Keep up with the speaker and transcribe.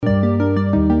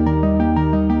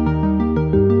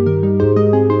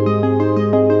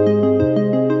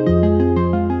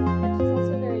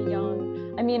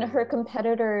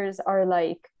competitors are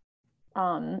like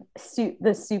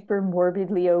the super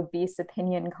morbidly obese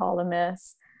opinion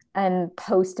columnists and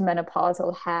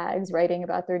postmenopausal hags writing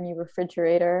about their new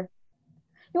refrigerator.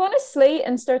 You want to slate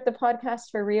and start the podcast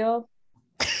for real?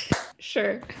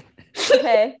 Sure.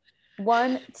 Okay.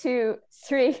 1, 2,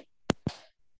 3.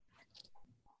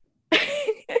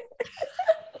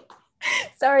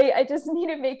 Sorry, I just need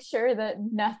to make sure that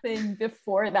nothing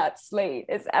before that slate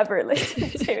is ever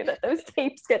listened to, that those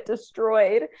tapes get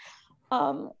destroyed.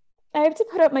 I have to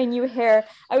put up my new hair.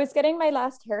 I was getting my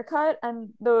last haircut,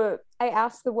 and I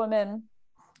asked the woman,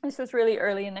 this was really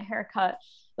early in the haircut,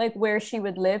 like where she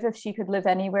would live if she could live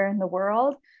anywhere in the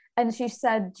world. And she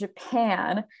said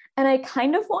Japan. And I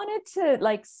kind of wanted to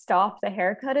like stop the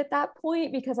haircut at that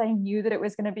point because I knew that it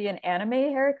was going to be an anime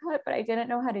haircut, but I didn't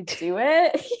know how to do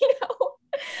it, you know?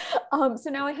 So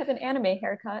now I have an anime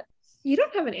haircut. You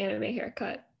don't have an anime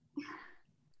haircut.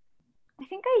 I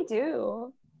think I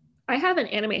do. I have an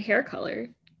anime hair color.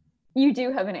 You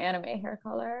do have an anime hair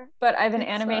color, but I have an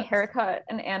anime haircut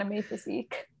and anime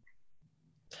physique.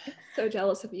 So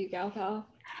jealous of you, Gal Pal.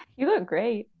 You look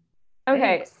great.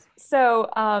 Okay, Thanks. so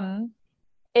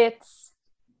it's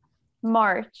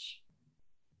March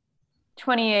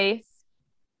 28th.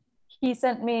 He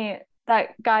sent me,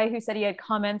 that guy who said he had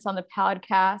comments on the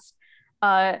podcast,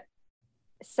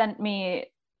 sent me,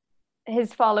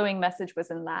 his following message was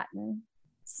in Latin.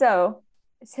 So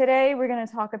today we're going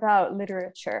to talk about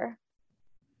literature.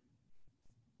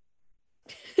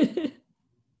 Do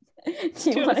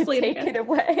you want to take it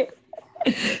away?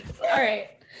 All right.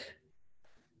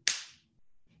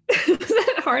 Was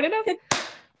that hard enough?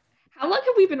 How long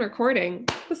have we been recording?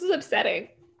 This is upsetting.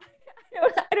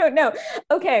 I don't know.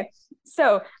 Okay,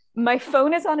 so my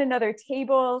phone is on another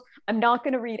table. I'm not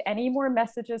going to read any more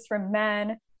messages from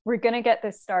men. We're going to get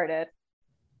this started.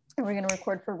 And we're going to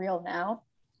record for real now.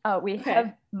 We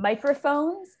have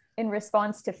microphones in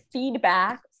response to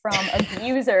feedback from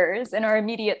abusers in our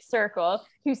immediate circle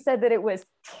who said that it was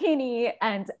tinny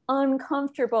and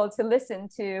uncomfortable to listen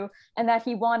to and that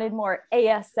he wanted more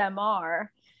ASMR.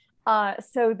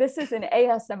 So this is an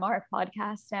ASMR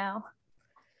podcast now.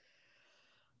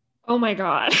 Oh my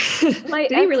God.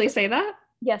 Did he really say that?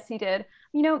 Yes, he did.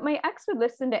 You know, my ex would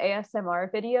listen to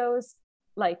ASMR videos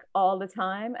like all the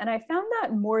time, and I found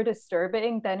that more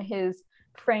disturbing than his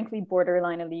frankly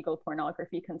borderline illegal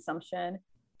pornography consumption.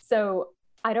 So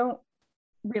I don't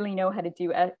really know how to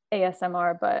do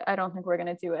ASMR, but I don't think we're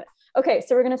going to do it. Okay,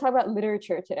 so we're going to talk about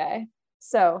literature today.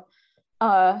 So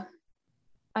I'm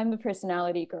the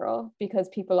personality girl because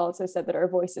people also said that our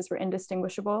voices were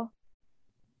indistinguishable.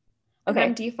 Okay.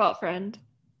 I'm default friend.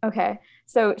 Okay,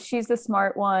 so she's the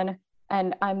smart one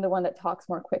and I'm the one that talks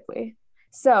more quickly.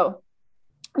 So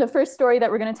the first story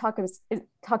that we're going to talk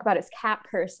about is Cat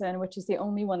Person, which is the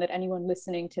only one that anyone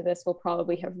listening to this will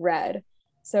probably have read.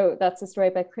 So that's a story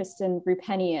by Kristen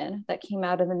Rupenian that came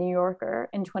out of the New Yorker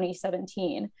in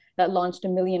 2017 that launched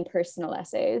 1 million personal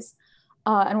essays.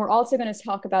 And we're also going to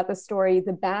talk about the story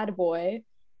The Bad Boy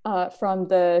from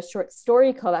the short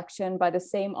story collection by the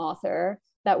same author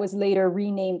that was later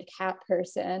renamed Cat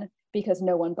Person because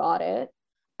no one bought it.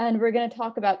 And we're going to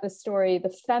talk about the story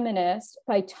The Feminist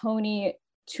by Tony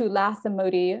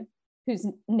Chulathimodi, whose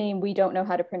name we don't know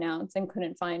how to pronounce and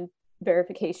couldn't find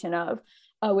verification of,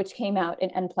 which came out in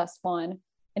N+1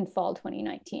 in fall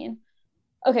 2019.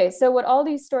 Okay, so what all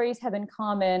these stories have in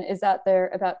common is that they're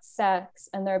about sex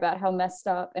and they're about how messed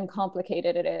up and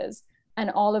complicated it is. And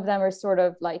all of them are sort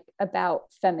of like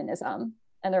about feminism.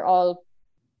 And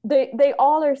they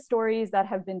all are stories that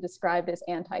have been described as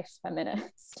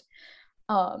anti-feminist,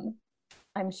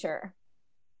 I'm sure.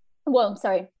 Well, I'm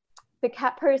sorry. The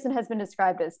Cat Person has been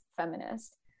described as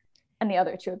feminist and the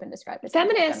other two have been described as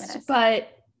feminist, but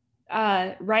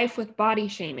rife with body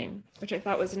shaming, which I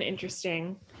thought was an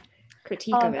interesting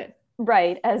critique of it.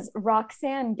 Right. As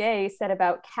Roxane Gay said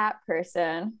about Cat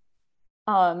Person,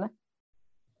 I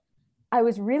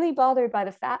was really bothered by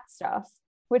the fat stuff,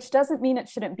 which doesn't mean it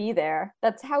shouldn't be there.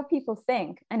 That's how people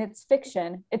think. And it's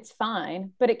fiction. It's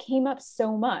fine. But it came up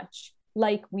so much.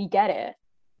 Like, we get it.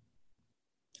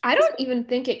 I don't even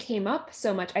think it came up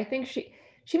so much. I think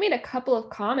she made a couple of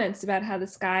comments about how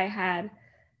this guy had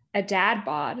a dad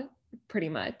bod, pretty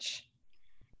much.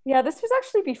 Yeah, this was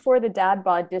actually before the dad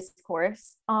bod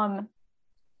discourse. There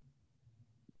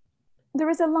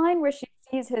was a line where she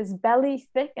sees his belly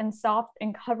thick and soft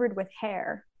and covered with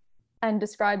hair and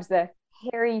describes the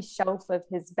hairy shelf of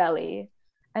his belly.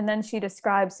 And then she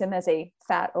describes him as a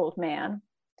fat old man.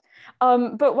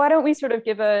 But why don't we sort of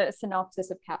give a synopsis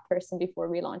of Cat Person before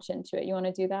we launch into it? You want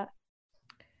to do that?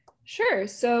 Sure.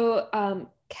 So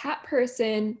Cat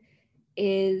Person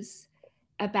is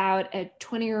about a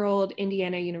 20-year-old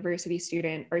Indiana University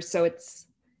student, or so it's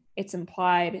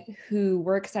implied, who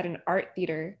works at an art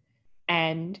theater,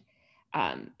 and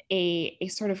a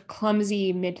sort of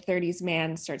clumsy mid-30s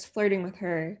man starts flirting with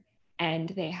her, and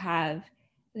they have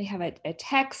a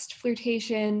text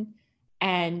flirtation,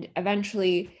 and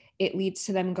eventually it leads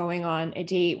to them going on a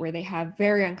date where they have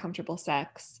very uncomfortable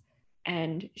sex,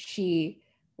 and she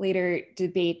later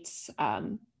debates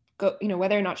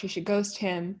whether or not she should ghost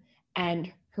him,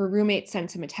 and her roommate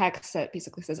sends him a text that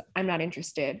basically says, "I'm not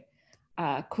interested."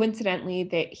 Coincidentally,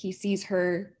 that he sees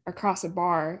her across a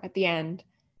bar at the end,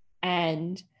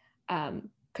 and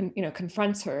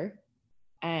confronts her,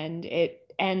 and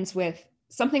it ends with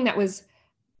something that was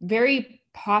very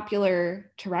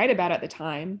popular to write about at the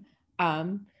time.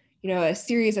 A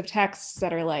series of texts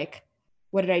that are like,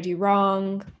 "What did I do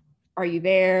wrong? Are you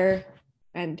there?"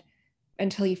 And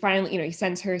until he finally, he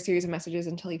sends her a series of messages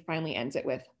until he finally ends it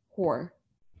with "whore."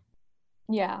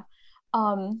 Yeah.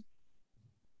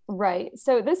 Right.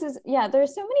 So there's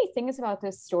so many things about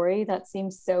this story that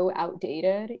seem so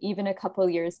outdated, even a couple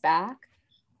years back.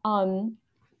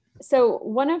 So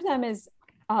one of them is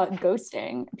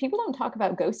ghosting. People don't talk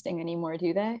about ghosting anymore,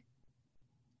 do they?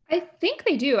 I think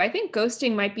they do. I think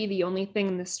ghosting might be the only thing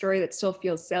in the story that still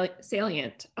feels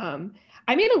salient.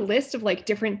 I made a list of like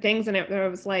different things, and I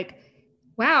was like,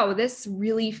 wow, this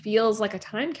really feels like a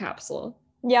time capsule.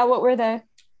 Yeah, what were they?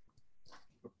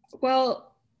 Well,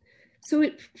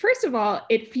 so first of all,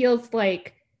 it feels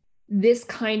like this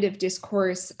kind of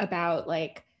discourse about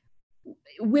like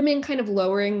women kind of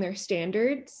lowering their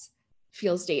standards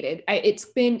feels dated. It's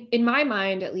been, in my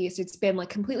mind at least, it's been like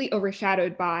completely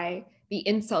overshadowed by the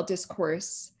incel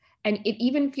discourse. And it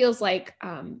even feels like,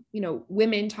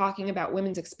 women talking about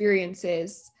women's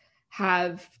experiences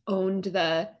have owned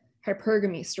the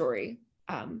hypergamy story,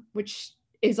 which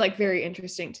is like very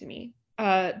interesting to me.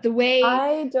 The way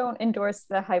I don't endorse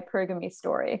the hypergamy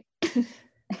story.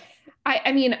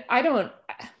 I mean, I don't.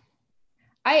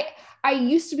 I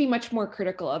used to be much more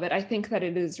critical of it. I think that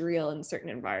it is real in certain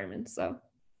environments. So,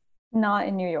 not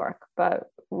in New York,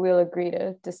 but we'll agree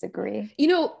to disagree.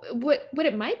 What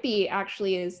it might be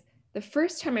actually is the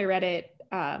first time I read it,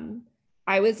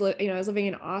 I was living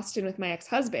in Austin with my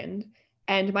ex-husband,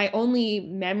 and my only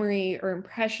memory or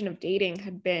impression of dating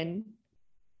had been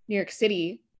New York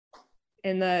City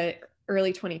in the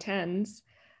early 2010s.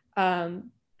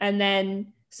 And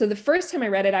then, so the first time I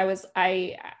read it, I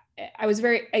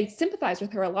sympathized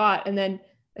with her a lot. And then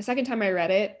the second time I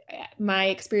read it, my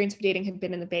experience of dating had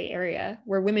been in the Bay Area,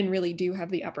 where women really do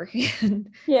have the upper hand.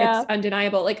 Yeah. It's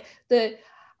undeniable. Like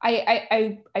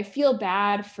I feel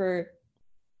bad for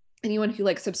anyone who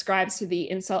like subscribes to the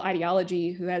incel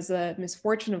ideology, who has the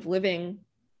misfortune of living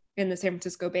in the San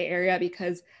Francisco Bay Area,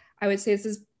 because I would say this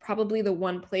is probably the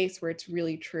one place where it's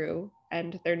really true,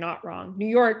 and they're not wrong. New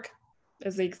York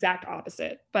is the exact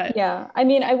opposite. But yeah, I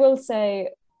mean, I will say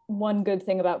one good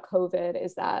thing about COVID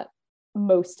is that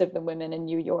most of the women in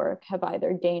New York have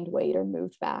either gained weight or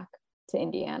moved back to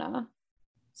Indiana.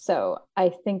 So I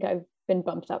think I've been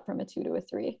bumped up from a 2 to a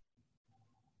 3.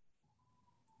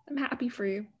 I'm happy for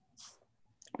you.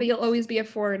 But you'll always be a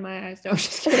 4 in my eyes. No, I'm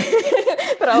just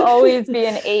kidding. But I'll always be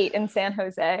an 8 in San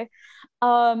Jose.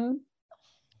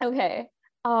 Okay.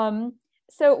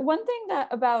 So one thing that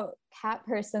about Cat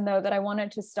Person, though, that I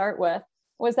wanted to start with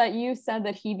was that you said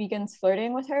that he begins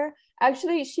flirting with her.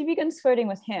 Actually, she begins flirting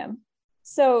with him.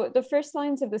 So the first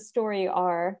lines of the story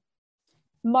are,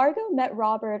 Margot met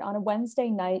Robert on a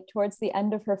Wednesday night towards the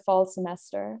end of her fall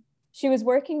semester. She was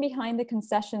working behind the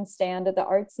concession stand at the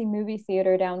artsy movie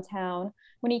theater downtown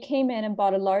when he came in and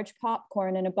bought a large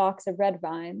popcorn and a box of red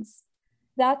vines.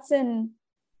 That's an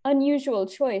unusual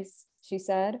choice, she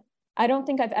said. I don't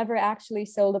think I've ever actually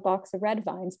sold a box of red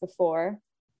vines before.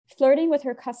 Flirting with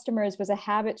her customers was a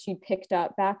habit she'd picked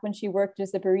up back when she worked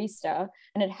as a barista,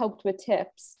 and it helped with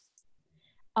tips.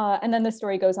 And then the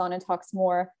story goes on and talks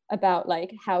more about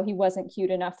like how he wasn't cute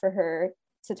enough for her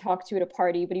to talk to at a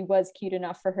party, but he was cute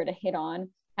enough for her to hit on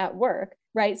at work,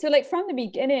 right? So like from the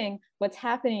beginning, what's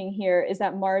happening here is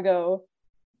that Margot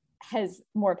has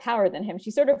more power than him.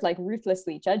 She's sort of like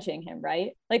ruthlessly judging him,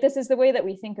 right? Like this is the way that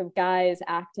we think of guys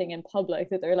acting in public,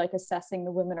 that they're like assessing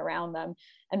the women around them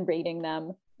and rating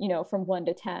them, from 1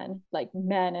 to 10, like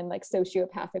men and like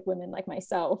sociopathic women like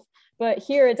myself. But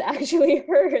here it's actually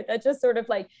her that's just sort of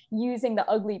like using the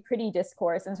ugly pretty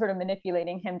discourse and sort of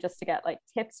manipulating him just to get like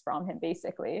tips from him,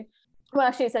 basically. Well,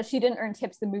 actually, it says she didn't earn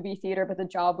tips at the movie theater, but the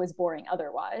job was boring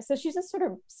otherwise. So she's just sort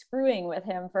of screwing with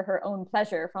him for her own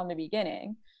pleasure from the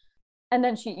beginning. And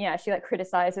then she like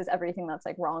criticizes everything that's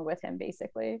like wrong with him,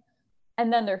 basically.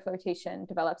 and then their flirtation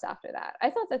develops after that. I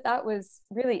thought that that was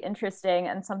really interesting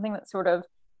and something that sort of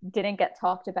didn't get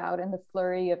talked about in the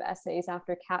flurry of essays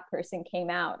after Cat Person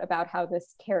came out, about how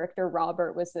this character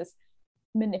Robert was this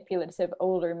manipulative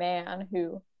older man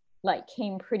who like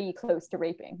came pretty close to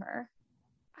raping her.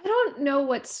 I don't know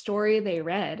what story they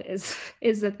read is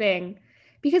the thing,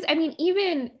 because I mean,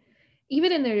 even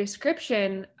in their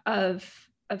description of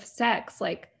sex,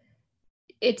 like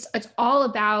it's all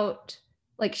about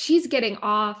like she's getting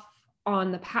off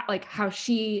on like how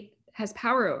she has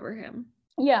power over him.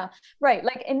 Yeah, right.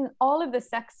 Like in all of the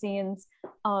sex scenes,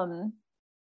 so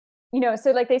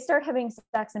like they start having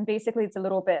sex and basically it's a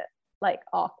little bit like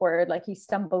awkward, like he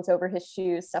stumbles over his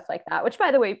shoes, stuff like that, which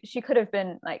by the way she could have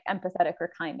been like empathetic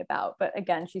or kind about, but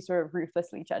again she's sort of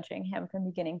ruthlessly judging him from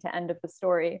beginning to end of the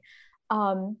story.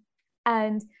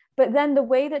 And but then the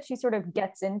way that she sort of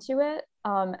gets into it,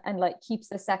 and like keeps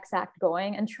the sex act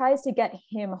going and tries to get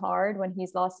him hard when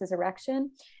he's lost his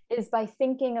erection, is by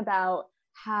thinking about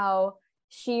how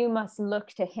she must look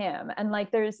to him. And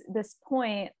like there's this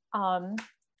point,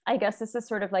 I guess this is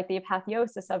sort of like the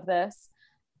apotheosis of this.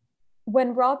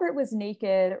 When Robert was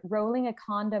naked, rolling a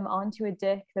condom onto a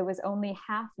dick that was only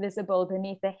half visible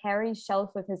beneath the hairy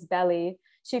shelf of his belly,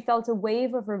 she felt a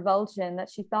wave of revulsion that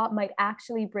she thought might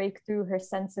actually break through her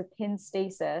sense of pin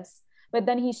stasis. But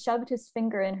then he shoved his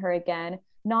finger in her again,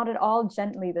 not at all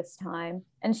gently this time,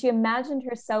 and she imagined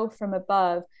herself from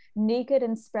above, naked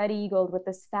and spread-eagled with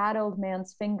this fat old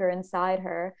man's finger inside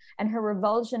her, and her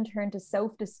revulsion turned to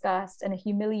self-disgust and a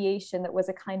humiliation that was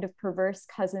a kind of perverse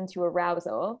cousin to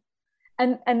arousal.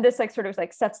 And this like sort of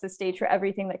like sets the stage for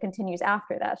everything that continues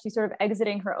after that. She's sort of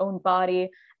exiting her own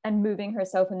body and moving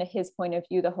herself into his point of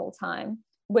view the whole time,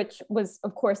 which was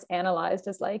of course analyzed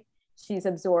as like she's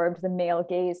absorbed the male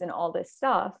gaze and all this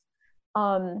stuff.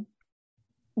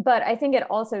 But I think it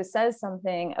also says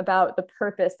something about the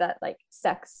purpose that like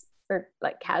sex or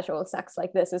like casual sex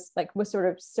like this is like was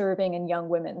sort of serving in young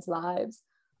women's lives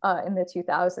in the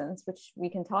 2000s, which we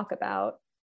can talk about.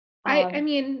 I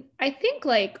mean, I think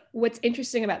like what's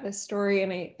interesting about this story,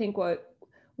 and I think what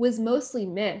was mostly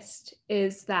missed,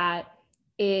 is that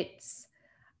it's,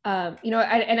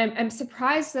 I'm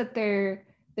surprised that there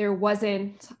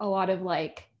wasn't a lot of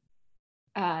like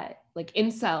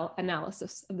incel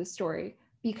analysis of the story,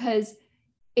 because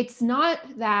it's not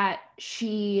that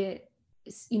she,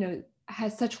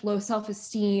 has such low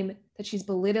self-esteem that she's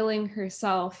belittling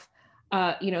herself,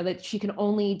 that she can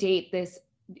only date this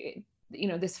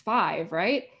this five,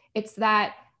 right? It's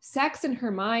that sex in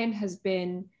her mind has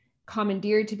been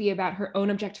commandeered to be about her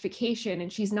own objectification,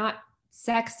 and she's not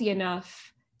sexy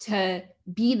enough to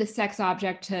be the sex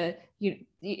object to,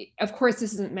 of course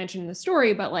this isn't mentioned in the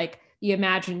story, but like the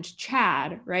imagined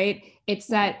Chad, right? It's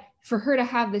that for her to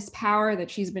have this power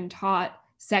that she's been taught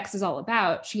sex is all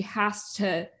about, she has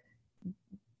to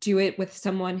do it with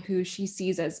someone who she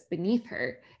sees as beneath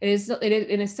her. It is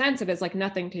in a sense, it has like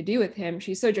nothing to do with him.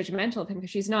 She's so judgmental of him because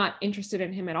she's not interested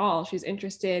in him at all. She's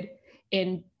interested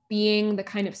in being the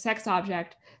kind of sex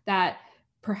object that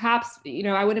perhaps,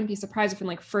 I wouldn't be surprised if in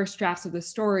like first drafts of the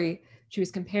story, she was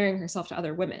comparing herself to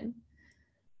other women.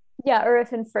 Yeah, or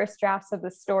if in first drafts of the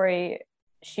story,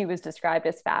 she was described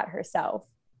as fat herself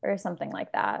or something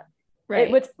like that.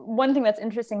 Right. What's one thing that's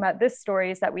interesting about this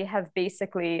story is that we have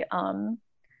basically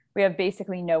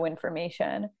no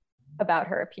information about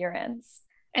her appearance.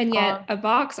 And yet a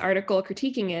Vox article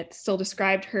critiquing it still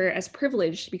described her as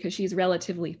privileged because she's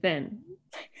relatively thin.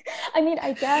 I mean,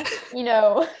 I guess,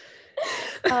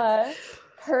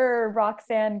 per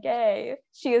Roxane Gay,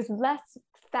 she is less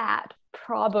fat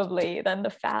probably than the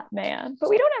fat man, but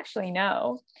we don't actually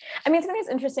know. I mean, something that's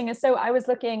interesting is, so I was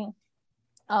looking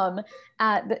at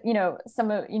the, some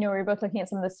of, we were both looking at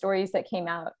some of the stories that came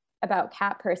out about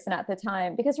Cat Person at the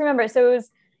time, because remember, so it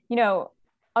was,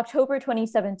 October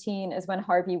 2017 is when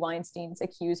Harvey Weinstein's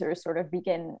accusers sort of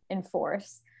begin in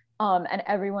force, and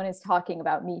everyone is talking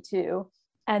about Me Too.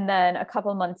 And then a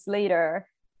couple months later,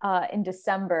 in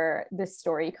December, this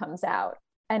story comes out,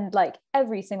 and like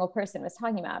every single person was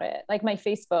talking about it. Like my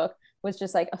Facebook was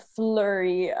just like a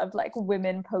flurry of like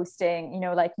women posting,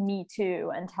 like Me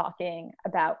Too and talking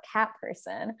about Cat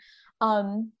Person.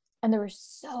 And there were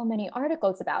so many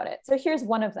articles about it. So here's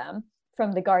one of them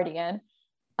from The Guardian.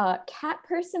 Cat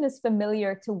Person is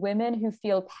familiar to women who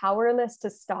feel powerless to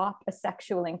stop a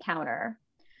sexual encounter.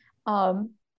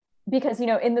 Because,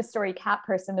 in the story Cat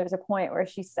Person, there's a point where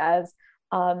she says,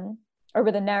 or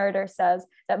where the narrator says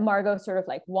that Margot sort of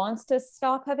like wants to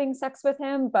stop having sex with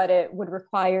him, but it would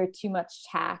require too much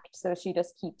tact. So she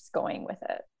just keeps going with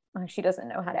it. she doesn't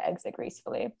know how to exit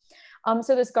gracefully.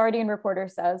 So this Guardian reporter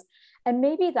says, and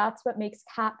maybe that's what makes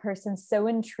Cat Person so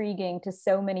intriguing to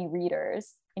so many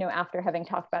readers, after having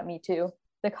talked about Me Too,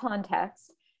 the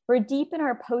context. We're deep in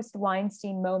our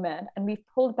post-Weinstein moment, and we've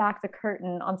pulled back the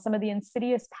curtain on some of the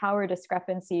insidious power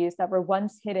discrepancies that were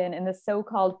once hidden in the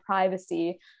so-called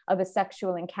privacy of his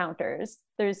sexual encounters.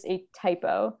 There's a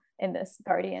typo in this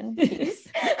Guardian piece.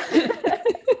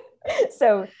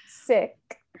 So sick.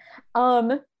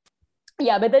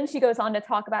 Yeah, but then she goes on to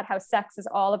talk about how sex is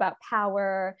all about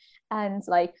power, and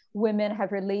like women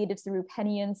have related to the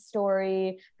Rupenian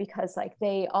story because like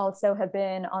they also have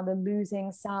been on the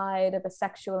losing side of a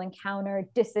sexual encounter,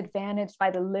 disadvantaged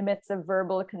by the limits of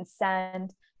verbal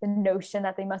consent, the notion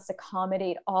that they must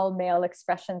accommodate all male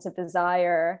expressions of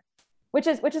desire, which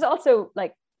is also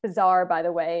like bizarre, by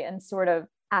the way, and sort of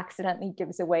accidentally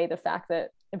gives away the fact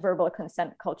that verbal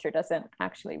consent culture doesn't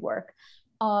actually work.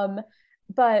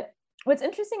 But what's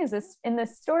interesting is this in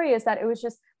this story is that it was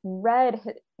just read,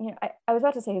 I was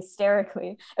about to say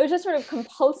hysterically. It was just sort of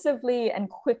compulsively and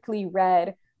quickly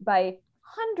read by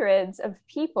hundreds of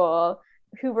people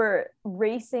who were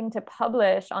racing to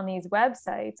publish on these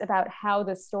websites about how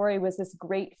the story was this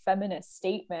great feminist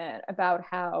statement about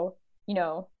how,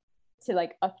 to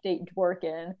like update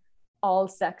Dworkin, all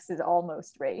sex is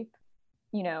almost rape.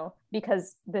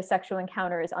 Because the sexual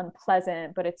encounter is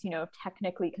unpleasant, but it's,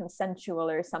 technically consensual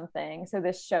or something. So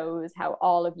this shows how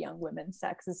all of young women's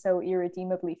sex is so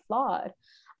irredeemably flawed.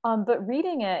 But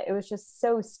reading it, it was just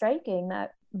so striking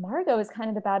that Margot is kind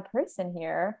of the bad person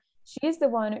here. She's the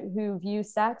one who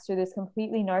views sex through this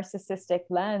completely narcissistic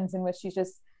lens in which she's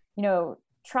just,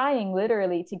 trying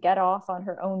literally to get off on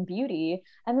her own beauty.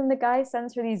 And then the guy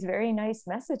sends her these very nice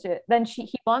messages. Then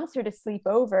he wants her to sleep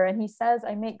over, and he says,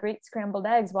 I make great scrambled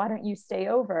eggs, why don't you stay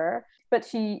over? But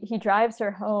he drives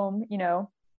her home, no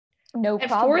at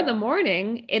problem. 4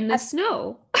 a.m. in the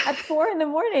snow. At 4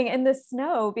 a.m. in the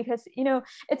snow, because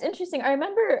it's interesting. I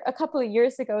remember a couple of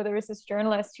years ago there was this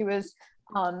journalist who was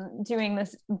doing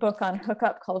this book on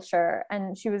hookup culture,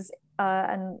 and she was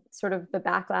and sort of the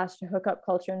backlash to hookup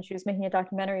culture, and she was making a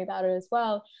documentary about it as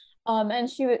well. And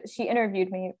she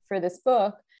interviewed me for this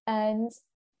book, and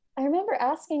I remember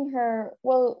asking her,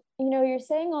 well, you're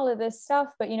saying all of this stuff,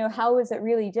 but how was it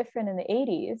really different in the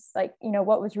 80s? Like,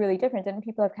 what was really different? Didn't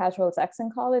people have casual sex in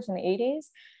college in the 80s?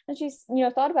 And she's,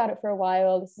 thought about it for a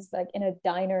while. This is like in a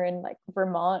diner in like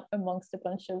Vermont amongst a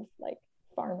bunch of like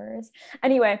farmers.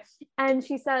 Anyway, and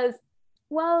she says,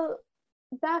 well,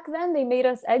 back then they made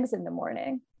us eggs in the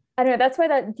morning. I don't know, that's why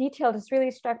that detail just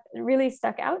really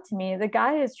stuck out to me. The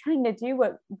guy is trying to do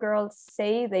what girls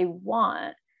say they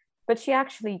want, but she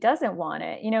actually doesn't want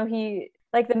it. He,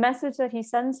 like, the message that he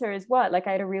sends her is what? Like,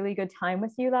 I had a really good time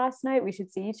with you last night. We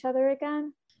should see each other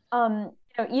again.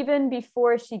 Even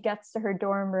before she gets to her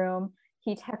dorm room,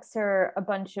 he texts her a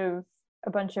bunch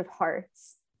of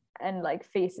hearts and like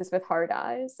faces with hard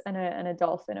eyes and a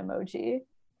dolphin emoji.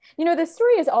 The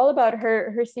story is all about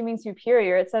her seeming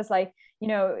superior. It says like,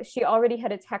 she already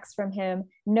had a text from him,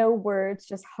 no words,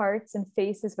 just hearts and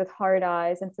faces with hard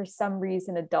eyes, and for some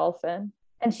reason a dolphin.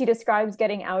 And she describes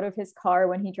getting out of his car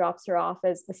when he drops her off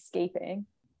as escaping.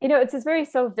 It's this very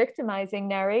self-victimizing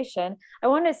narration. I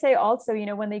want to say also,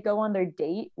 when they go on their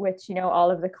date, which,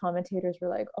 all of the commentators were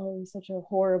like, oh, it was such a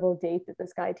horrible date that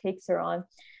this guy takes her on.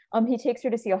 He takes her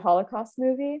to see a Holocaust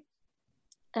movie.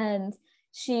 And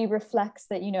she reflects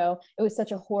that, it was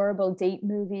such a horrible date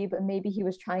movie, but maybe he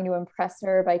was trying to impress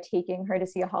her by taking her to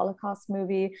see a Holocaust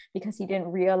movie because he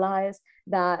didn't realize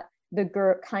that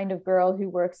the kind of girl who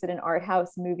works at an art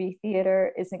house movie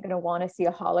theater isn't going to want to see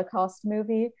a Holocaust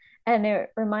movie. And it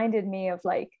reminded me of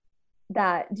like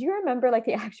that. Do you remember like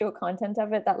the actual content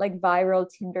of it, that like viral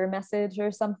Tinder message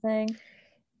or something?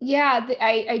 Yeah,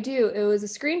 I do. It was a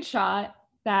screenshot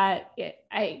that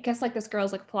I guess like this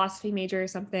girl's like philosophy major or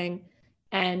something.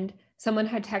 And someone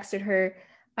had texted her,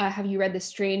 have you read The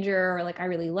Stranger? Or like, I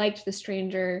really liked The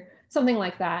Stranger, something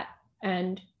like that.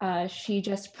 And she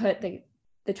just put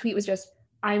the tweet was just,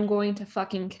 I'm going to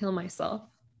fucking kill myself.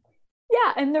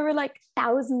 Yeah, and there were like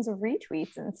thousands of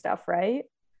retweets and stuff, right?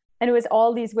 And it was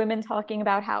all these women talking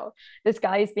about how this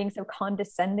guy is being so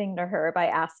condescending to her by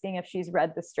asking if she's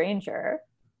read The Stranger.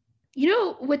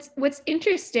 What's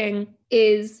interesting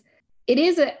is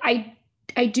I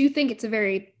do think it's a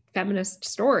very feminist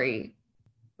story,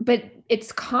 but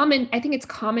I think it's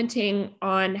commenting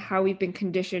on how we've been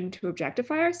conditioned to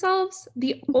objectify ourselves.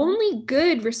 The only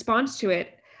good response to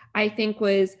it, I think,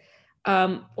 was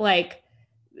like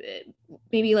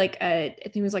maybe like I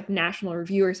think it was like National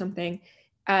Review or something,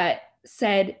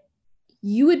 said,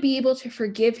 you would be able to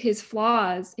forgive his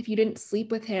flaws if you didn't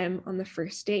sleep with him on the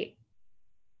first date,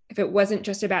 if it wasn't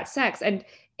just about sex.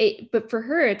 But for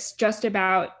her, it's just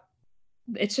about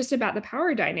the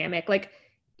power dynamic. Like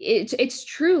it's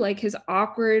true, like his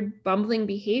awkward, bumbling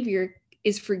behavior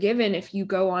is forgiven if you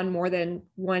go on more than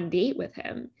one date with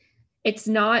him. It's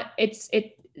not,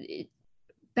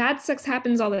 bad sex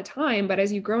happens all the time, but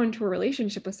as you grow into a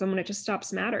relationship with someone, it just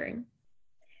stops mattering.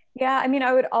 Yeah, I mean,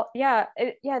 there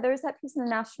was that piece in the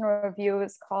National Review. It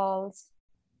was called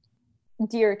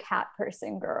Dear Cat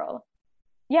Person Girl.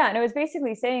 Yeah, and it was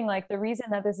basically saying like the reason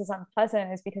that this is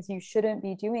unpleasant is because you shouldn't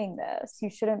be doing this. You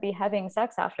shouldn't be having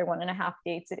sex after 1.5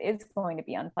 dates. It is going to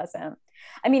be unpleasant.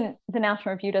 I mean, the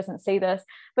National Review doesn't say this,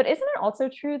 but isn't it also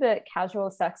true that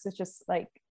casual sex is just like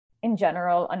in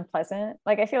general unpleasant?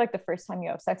 Like I feel like the first time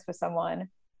you have sex with someone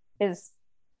is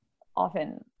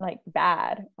often like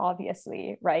bad,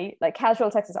 obviously, right? Like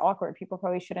casual sex is awkward. People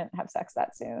probably shouldn't have sex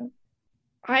that soon.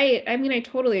 I mean, I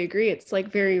totally agree. It's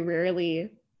like very rarely,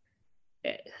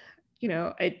 it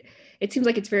seems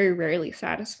like it's very rarely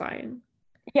satisfying.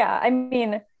 Yeah, I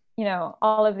mean,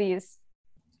 all of these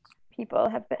people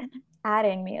have been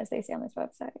adding me, as they say on this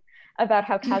website, about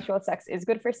how casual sex is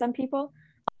good for some people,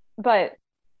 but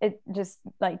it just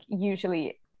like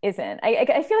usually isn't.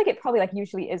 I feel like it probably like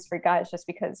usually is for guys, just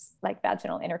because like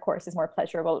vaginal intercourse is more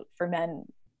pleasurable for men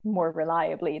more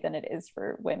reliably than it is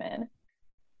for women.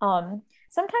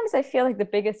 Sometimes I feel like the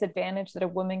biggest advantage that a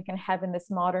woman can have in this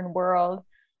modern world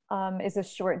is a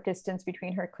short distance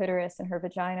between her clitoris and her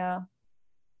vagina.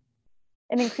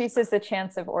 It increases the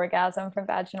chance of orgasm from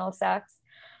vaginal sex.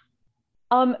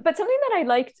 But something that I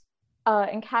liked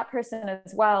in Cat Person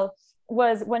as well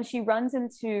was when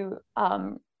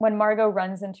Margot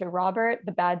runs into Robert,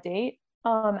 the bad date,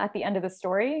 at the end of the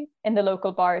story in the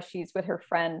local bar. She's with her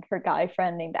guy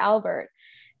friend named Albert.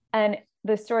 And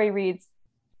the story reads,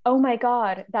 "Oh my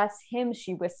God, that's him,"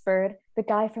 she whispered, "the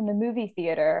guy from the movie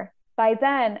theater." By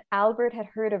then, Albert had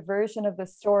heard a version of the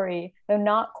story, though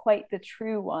not quite the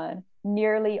true one.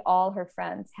 Nearly all her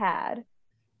friends had.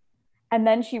 And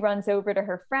then she runs over to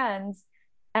her friends.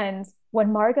 And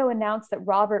when Margot announced that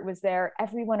Robert was there,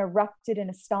 everyone erupted in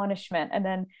astonishment. And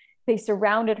then they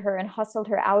surrounded her and hustled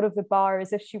her out of the bar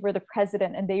as if she were the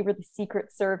president and they were the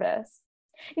Secret Service.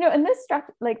 And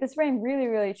this rang really,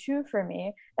 really true for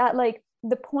me, that like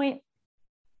the point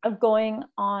of going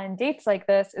on dates like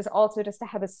this is also just to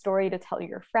have a story to tell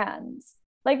your friends.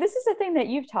 Like this is a thing that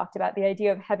you've talked about, the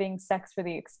idea of having sex for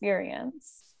the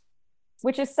experience,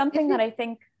 which is something that I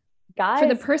think guys, for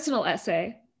the personal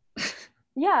essay.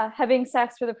 Yeah, having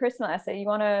sex for the personal essay. You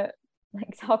want to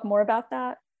like talk more about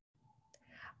that?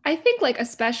 I think like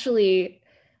especially,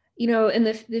 in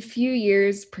the few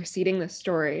years preceding the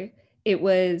story, it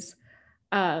was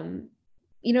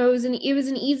it was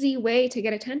an easy way to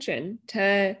get attention,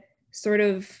 to sort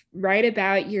of write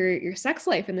about your sex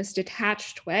life in this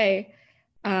detached way.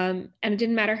 And it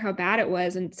didn't matter how bad it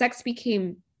was. And sex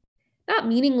became not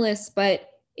meaningless, but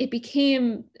it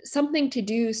became something to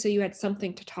do. So you had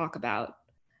something to talk about.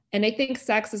 And I think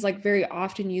sex is like very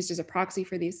often used as a proxy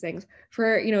for these things,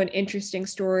 for, an interesting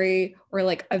story, or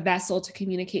like a vessel to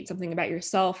communicate something about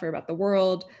yourself or about the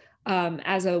world,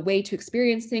 as a way to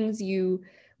experience things you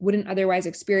wouldn't otherwise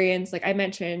experience. Like I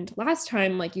mentioned last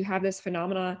time, like you have this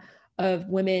phenomena of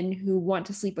women who want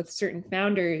to sleep with certain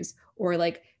founders or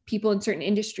like people in certain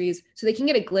industries so they can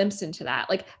get a glimpse into that,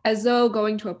 like as though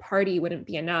going to a party wouldn't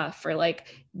be enough, or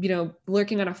like,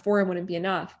 lurking on a forum wouldn't be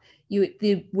enough.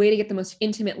 The way to get the most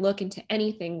intimate look into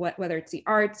anything, whether it's the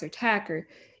arts or tech or,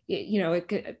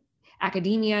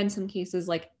 academia in some cases,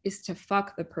 like is to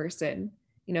fuck the person,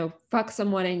 fuck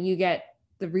someone and you get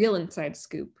the real inside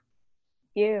scoop.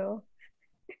 You.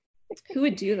 Who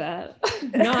would do that?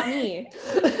 Not me.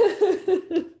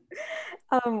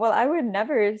 Well, I would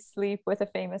never sleep with a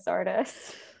famous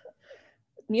artist.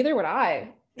 Neither would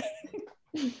I.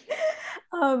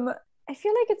 I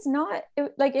feel like it's not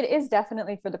like it is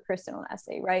definitely for the personal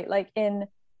essay, right? Like in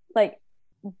like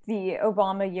the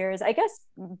Obama years, I guess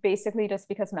basically just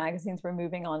because magazines were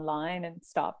moving online and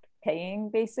stopped paying,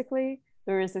 basically,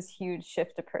 there was this huge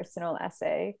shift to personal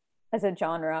essay as a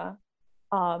genre,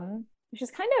 which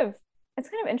is kind of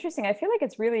interesting. I feel like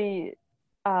it's really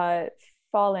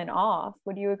fallen off.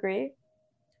 Would you agree?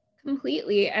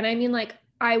 Completely. And I mean, like,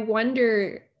 I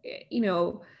wonder,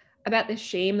 about the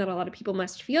shame that a lot of people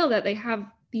must feel that they have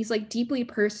these like deeply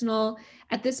personal,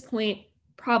 at this point,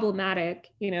 problematic,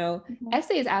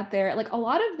 essays out there. Like a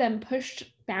lot of them pushed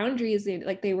boundaries.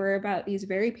 Like they were about these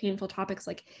very painful topics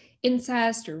like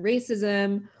incest or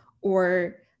racism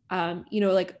or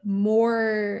like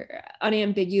more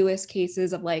unambiguous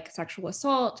cases of like sexual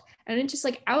assault, and it's just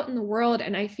like out in the world.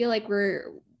 And I feel like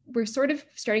we're sort of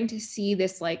starting to see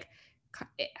this, like,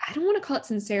 I don't want to call it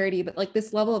sincerity, but like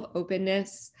this level of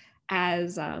openness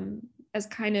as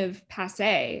kind of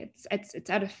passe. It's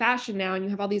out of fashion now, and you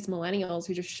have all these millennials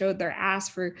who just showed their ass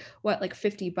for what, like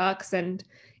 $50, and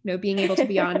being able to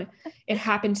be on It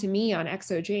Happened to Me on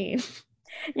XO Jane.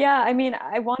 Yeah, I mean,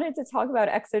 I wanted to talk about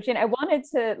ExoJane. I wanted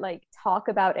to like talk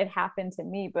about It Happened to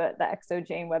Me, but the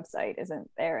ExoJane website isn't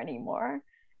there anymore.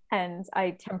 And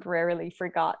I temporarily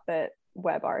forgot that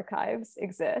web archives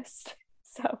exist.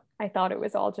 So I thought it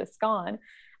was all just gone.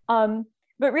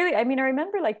 But really, I mean, I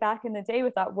remember like back in the day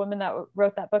with that woman that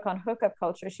wrote that book on hookup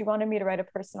culture, she wanted me to write a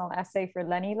personal essay for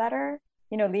Lenny Letter,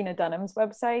 Lena Dunham's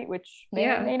website, which may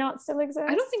or may not still exist.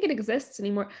 I don't think it exists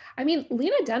anymore. I mean,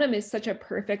 Lena Dunham is such a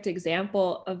perfect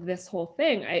example of this whole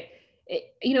thing.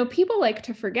 People like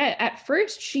to forget, at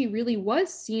first she really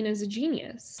was seen as a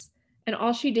genius, and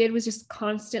all she did was just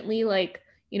constantly like,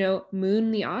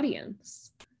 moon the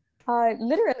audience.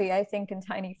 Literally, I think in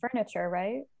Tiny Furniture,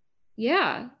 right?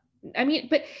 Yeah. I mean,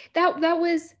 but that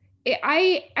was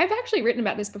I've actually written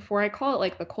about this before. I call it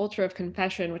like the culture of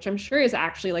confession, which I'm sure is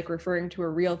actually like referring to a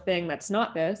real thing that's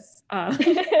not this. But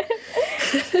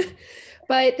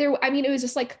it was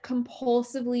just like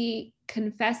compulsively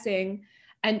confessing,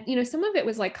 and some of it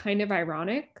was like kind of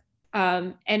ironic.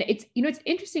 And it's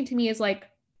interesting to me is like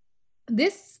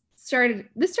this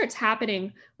starts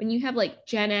happening when you have like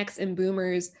Gen X and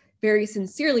Boomers very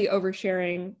sincerely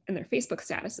oversharing in their Facebook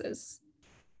statuses.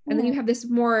 And then you have this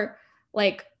more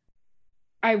like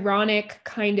ironic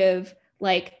kind of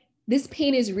like, this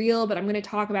pain is real, but I'm going to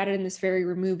talk about it in this very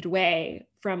removed way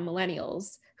from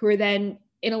millennials who are then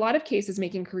in a lot of cases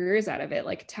making careers out of it,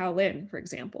 like Tao Lin, for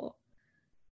example.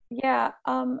 Yeah.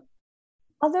 Although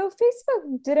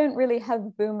Facebook didn't really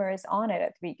have boomers on it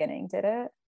at the beginning, did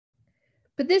it?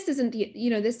 But this isn't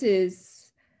this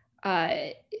is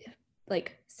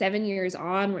like 7 years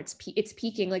on where it's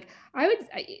peaking. Like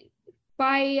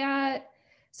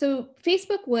so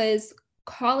Facebook was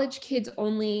college kids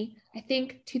only, I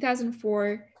think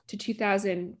 2004 to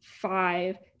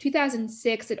 2005.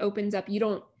 2006 it opens up.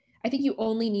 I think you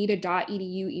only need a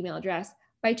 .edu email address.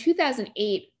 By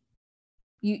 2008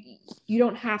 you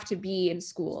don't have to be in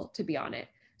school to be on it.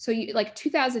 So you like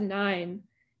 2009,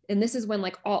 and this is when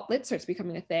like alt lit starts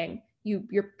becoming a thing.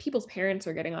 Your people's parents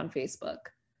are getting on Facebook.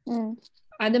 And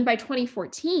then by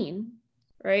 2014,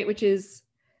 right, which is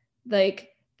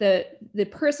like the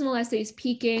personal essays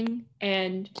peaking,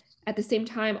 and at the same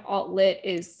time alt lit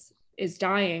is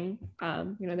dying.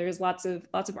 There's lots of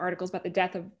articles about the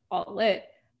death of alt lit.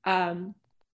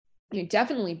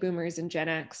 Definitely boomers and Gen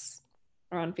X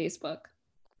are on Facebook.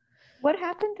 What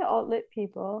happened to alt lit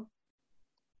people?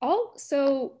 What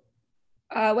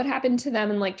happened to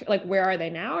them, and like where are they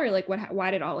now, or like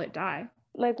why did alt lit die?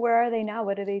 Like, where are they now?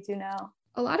 What do they do now?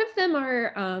 A lot of them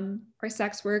are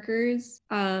sex workers,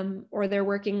 or they're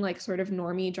working like sort of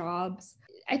normie jobs.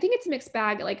 I think it's a mixed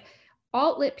bag. Like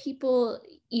alt lit people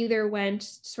either went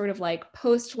sort of like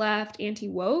post left, anti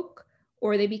woke,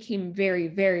 or they became very,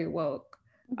 very woke.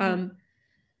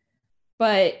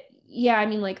 But yeah, I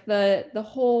mean, like the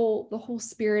whole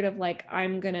spirit of like,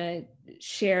 I'm gonna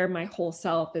share my whole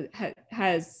self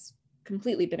has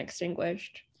completely been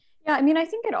extinguished. Yeah, I mean, I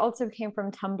think it also came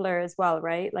from Tumblr as well,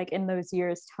 right? Like in those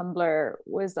years, Tumblr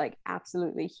was like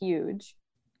absolutely huge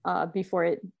before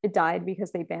it died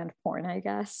because they banned porn, I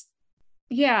guess.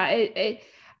 Yeah,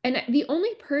 and the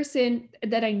only person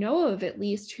that I know of, at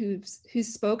least, who's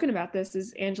spoken about this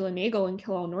is Angela Nagel in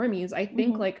Kill All Normies. I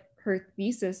think like her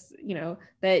thesis,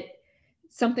 that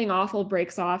something awful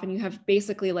breaks off and you have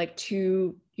basically like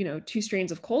two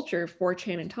strains of culture,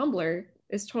 4chan and Tumblr,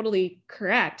 is totally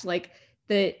correct. Like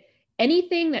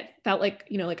anything that felt like,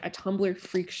 like a Tumblr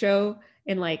freak show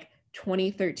in like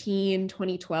 2013,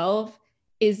 2012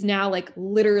 is now like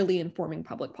literally informing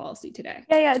public policy today.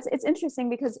 Yeah, it's interesting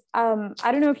because I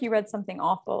don't know if you read Something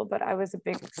Awful, but I was a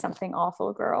big Something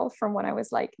Awful girl from when I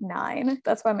was like 9.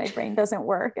 That's why my brain doesn't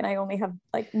work and I only have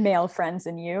like male friends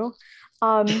in you.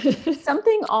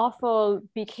 Something Awful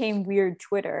became weird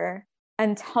Twitter,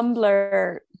 and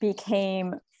Tumblr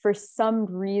became, for some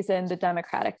reason, the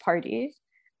Democratic Party.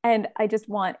 And I just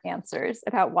want answers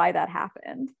about why that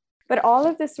happened. But all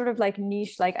of this sort of like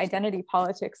niche, like identity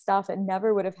politics stuff, it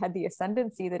never would have had the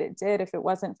ascendancy that it did if it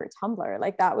wasn't for Tumblr.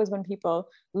 Like that was when people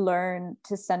learned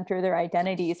to center their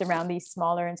identities around these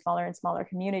smaller and smaller and smaller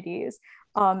communities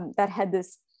that had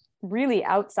this really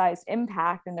outsized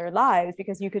impact in their lives,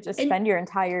 because you could just spend your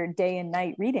entire day and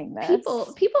night reading this.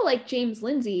 People like James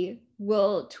Lindsay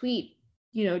will tweet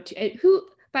who,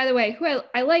 by the way, who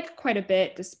I like quite a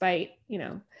bit, despite,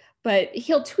 but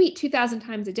he'll tweet 2,000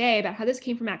 times a day about how this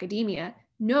came from academia.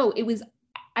 No, it was,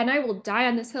 and I will die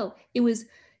on this hill, it was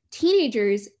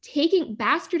teenagers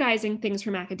bastardizing things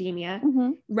from academia,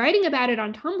 writing about it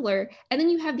on Tumblr, and then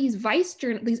you have these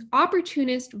these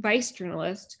opportunist vice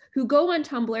journalists who go on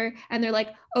Tumblr and they're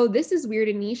like, oh, this is weird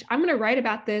and niche, I'm going to write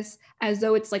about this as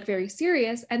though it's like very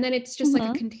serious, and then it's just like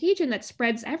a contagion that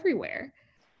spreads everywhere.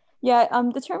 Yeah,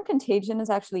 the term contagion is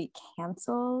actually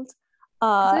canceled.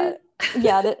 Is it?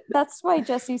 Yeah, that's why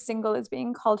Jesse Singal is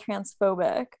being called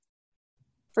transphobic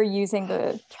for using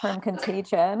the term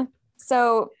contagion.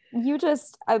 So you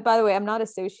just, by the way, I'm not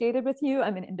associated with you.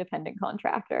 I'm an independent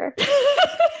contractor.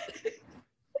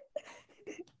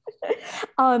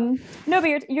 No,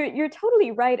 but you're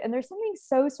totally right. And there's something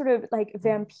so sort of like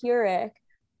vampiric,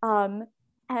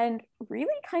 and really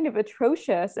kind of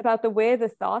atrocious about the way the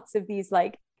thoughts of these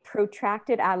like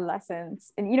protracted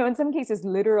adolescents, and in some cases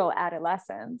literal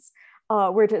adolescents,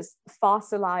 were just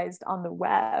fossilized on the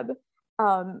web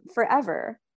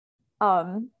forever.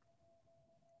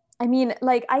 I mean,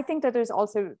 like, I think that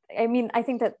I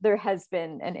think that there has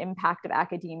been an impact of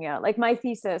academia. Like, my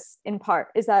thesis in part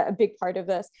is that a big part of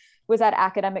this was that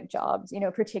academic jobs,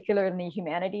 particularly in the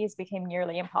humanities, became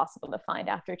nearly impossible to find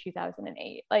after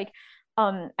 2008. Like,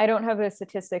 I don't have the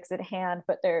statistics at hand,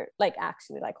 but they're like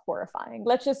actually like horrifying.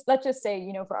 Let's just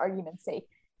say, for argument's sake,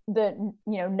 the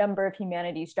number of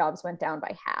humanities jobs went down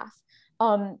by half.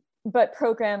 But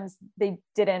programs, they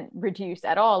didn't reduce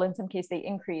at all. In some cases, they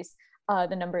increased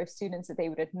the number of students that they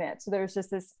would admit. So there was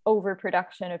just this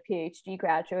overproduction of PhD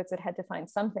graduates that had to find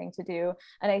something to do.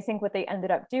 And I think what they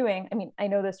ended up doing, I mean, I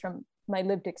know this from my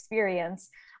lived experience,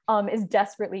 is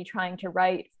desperately trying to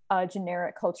write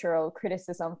generic cultural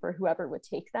criticism for whoever would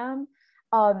take them.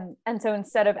 And so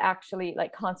instead of actually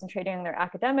like concentrating on their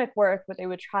academic work, what they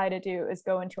would try to do is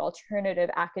go into alternative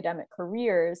academic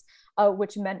careers,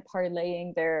 which meant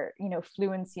parlaying their,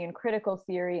 fluency in critical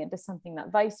theory into something that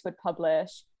Vice would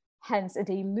publish. Hence a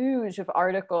deluge of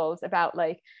articles about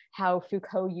like how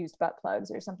Foucault used butt plugs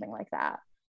or something like that.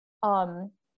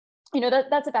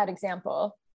 That's a bad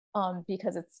example,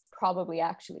 because it's probably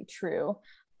actually true.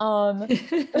 but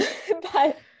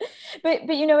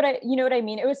you know what I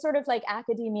mean? It was sort of like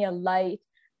academia light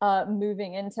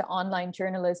moving into online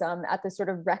journalism at this sort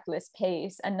of reckless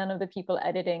pace, and none of the people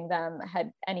editing them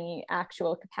had any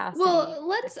actual capacity. Well,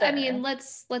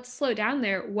 let's slow down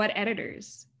there. What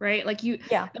editors, right? Like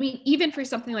yeah. I mean, even for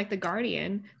something like The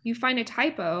Guardian, you find a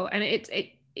typo and it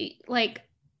like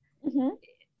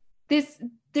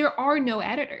there are no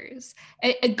editors.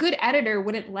 A good editor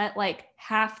wouldn't let like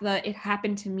half the "it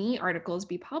happened to me" articles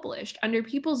be published under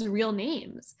people's real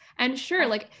names. And sure,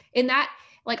 like in that,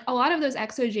 like a lot of those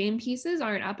Exo Jane pieces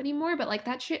aren't up anymore, but like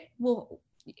that shit will,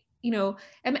 like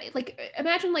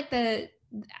imagine like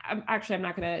I'm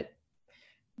not gonna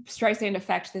Streisand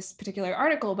affect this particular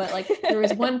article, but like there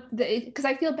was one, because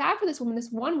I feel bad for this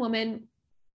one woman,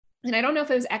 and I don't know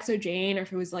if it was Exo Jane or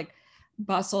if it was like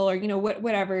Bustle or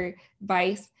whatever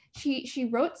Vice. She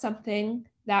wrote something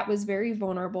that was very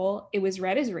vulnerable. It was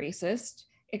read as racist.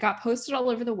 It got posted all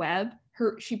over the web.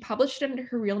 She published it under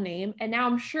her real name, and now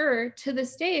I'm sure to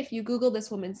this day, if you Google this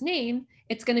woman's name,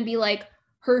 it's going to be like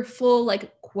her full,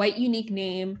 like quite unique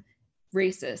name,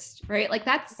 racist, right? Like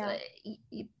that's,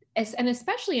 and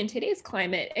especially in today's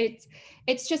climate,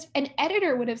 it's just, an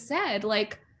editor would have said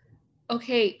like,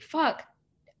 okay, fuck,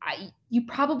 you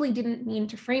probably didn't mean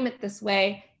to frame it this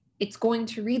way. It's going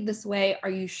to read this way. Are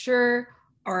you sure?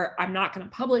 Or I'm not going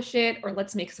to publish it, or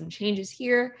let's make some changes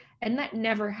here. And that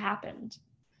never happened.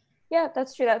 Yeah,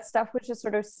 that's true. That stuff was just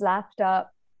sort of slapped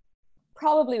up,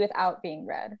 probably without being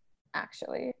read,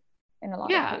 actually, in a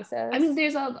lot of cases. I mean,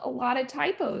 there's a lot of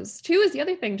typos too, is the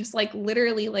other thing. Just like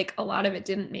literally, like a lot of it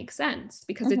didn't make sense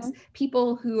because it's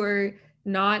people who are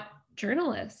not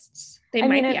journalists. They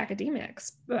might be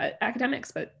academics,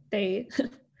 but they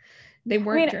they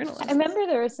weren't journalists. I remember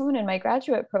there was someone in my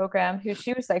graduate program who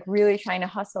she was like really trying to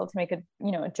hustle to make a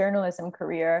journalism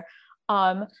career,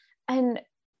 and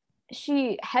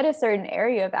she had a certain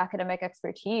area of academic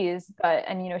expertise,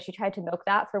 and she tried to milk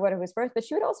that for what it was worth, but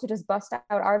she would also just bust out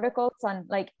articles on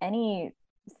like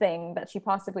anything that she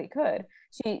possibly could.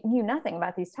 She knew nothing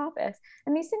about these topics,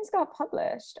 and these things got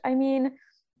published. I mean,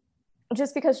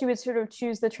 just because she would sort of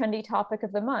choose the trendy topic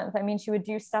of the month. I mean, she would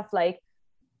do stuff like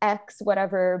X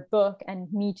whatever book and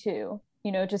Me Too,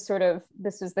 just sort of,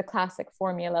 this was the classic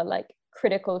formula, like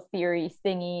critical theory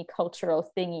thingy, cultural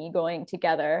thingy going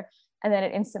together, and then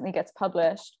it instantly gets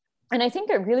published. And I think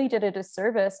it really did a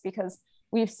disservice because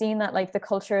we've seen that like the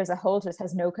culture as a whole just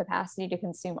has no capacity to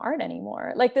consume art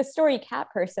anymore. Like the story Cat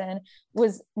Person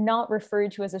was not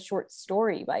referred to as a short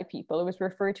story by people. It was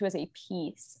referred to as a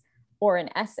piece or an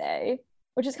essay,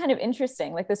 which is kind of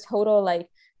interesting. Like this total like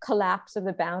collapse of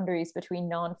the boundaries between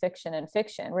nonfiction and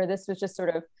fiction, where this was just sort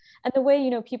of, and the way,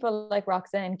 you know, people like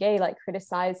Roxane Gay like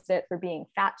criticized it for being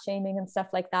fat shaming and stuff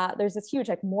like that. There's this huge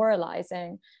like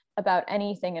moralizing about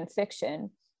anything in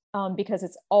fiction, because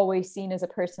it's always seen as a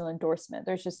personal endorsement.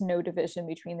 There's just no division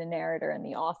between the narrator and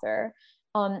the author.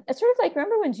 It's sort of like,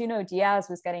 remember when Junot Diaz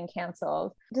was getting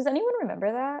canceled? Does anyone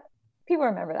remember that? People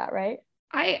remember that, right?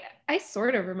 I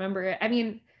sort of remember it. I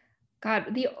mean,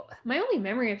 God, my only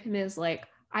memory of him is like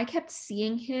I kept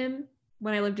seeing him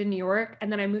when I lived in New York,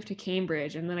 and then I moved to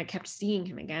Cambridge, and then I kept seeing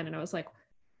him again, and I was like,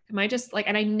 am I just like,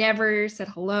 and I never said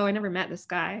hello. I never met this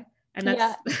guy, and that's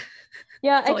yeah.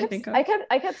 Yeah, that's all I think of.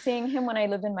 I kept seeing him when I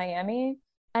lived in Miami,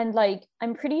 and like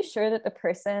I'm pretty sure that the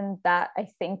person that I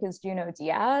think is Junot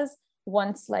Diaz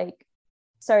once like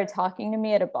started talking to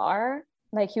me at a bar.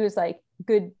 Like he was like,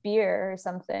 good beer or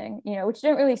something, you know, which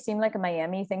didn't really seem like a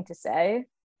Miami thing to say,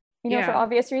 you know, for Yeah.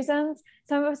 obvious reasons.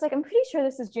 So I was like, I'm pretty sure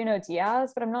this is Junot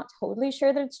Diaz, but I'm not totally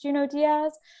sure that it's Junot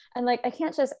Diaz. And like, I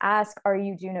can't just ask, are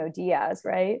you Junot Diaz,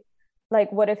 right?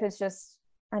 Like, what if it's just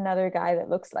another guy that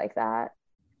looks like that?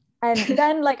 And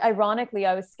then, like, ironically,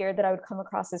 I was scared that I would come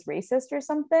across as racist or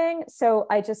something. So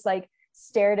I just like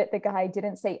stared at the guy,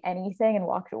 didn't say anything, and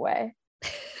walked away.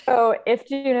 So if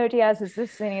Junot Diaz is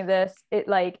listening to this,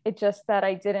 it just that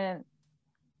I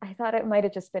thought it might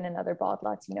have just been another bald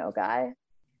Latino guy.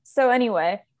 So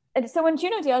anyway, and so when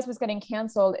Junot Diaz was getting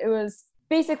canceled, it was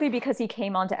basically because he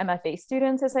came on to MFA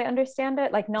students, as I understand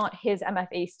it, like not his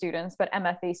MFA students, but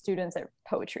MFA students at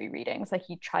poetry readings. Like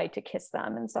he tried to kiss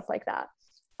them and stuff like that.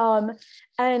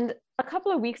 And a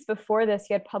couple of weeks before this,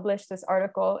 he had published this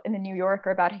article in the New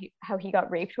Yorker about how he got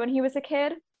raped when he was a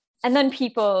kid. And then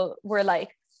people were like,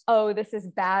 oh, this is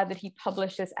bad that he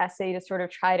published this essay to sort of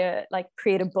try to like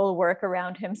create a bulwark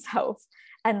around himself.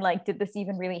 And like, did this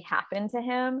even really happen to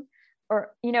him?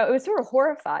 Or, you know, it was sort of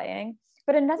horrifying.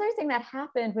 But another thing that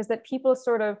happened was that people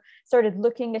sort of started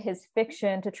looking to his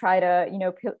fiction to try to,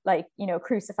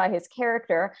 crucify his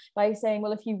character by saying,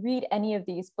 well, if you read any of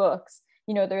these books,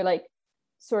 you know, they're like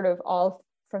sort of all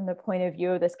from the point of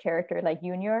view of this character, like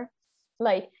Junior.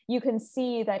 Like you can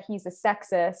see that he's a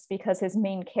sexist because his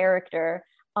main character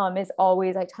is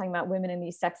always like talking about women in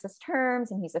these sexist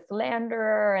terms, and he's a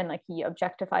philanderer, and like he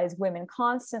objectifies women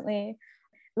constantly.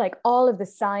 Like all of the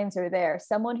signs are there.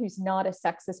 Someone who's not a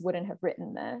sexist wouldn't have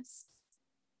written this.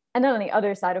 And then on the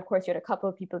other side, of course, you had a couple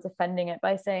of people defending it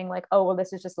by saying like, oh, well,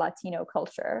 this is just Latino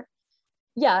culture.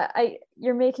 Yeah,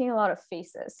 you're making a lot of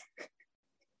faces.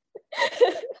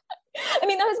 I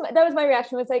mean, that was my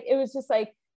reaction. It was just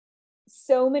like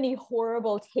so many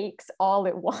horrible takes all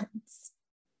at once.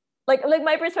 Like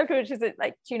my perspective, which is that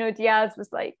like Junot Diaz was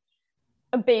like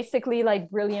a basically like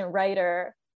brilliant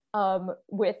writer,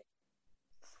 with,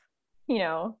 you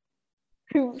know,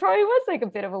 who probably was like a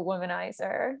bit of a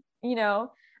womanizer, you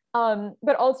know,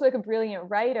 but also like a brilliant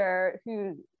writer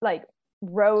who like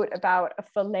wrote about a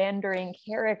philandering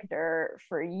character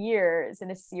for years in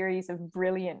a series of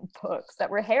brilliant books that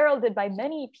were heralded by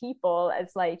many people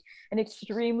as like an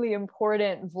extremely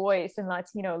important voice in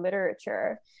Latino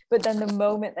literature. But then the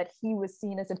moment that he was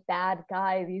seen as a bad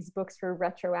guy, these books were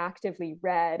retroactively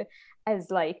read as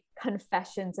like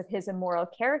confessions of his immoral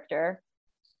character.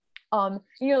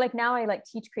 Like now I like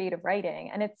teach creative writing,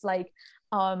 and it's like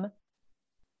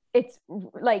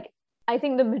I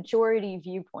think the majority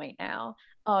viewpoint now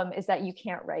is that you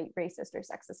can't write racist or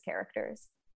sexist characters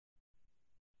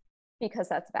because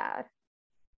that's bad,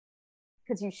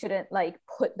 because you shouldn't like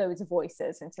put those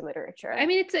voices into literature. I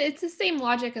mean, it's the same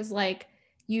logic as like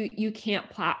you can't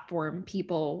platform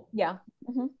people, yeah,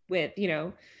 with, you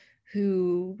know,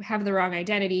 who have the wrong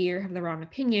identity or have the wrong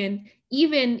opinion,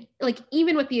 even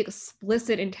with the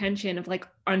explicit intention of like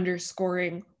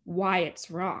underscoring why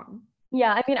it's wrong.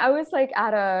 Yeah, I mean, I was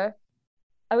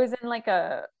in like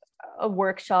a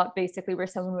workshop basically where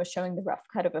someone was showing the rough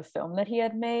cut of a film that he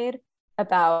had made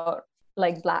about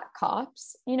like Black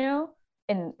cops, you know,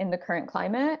 in the current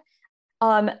climate.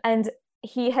 And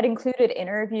he had included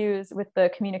interviews with the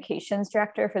communications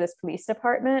director for this police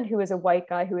department, who was a white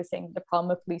guy who was saying the problem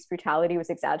of police brutality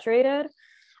was exaggerated.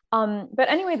 But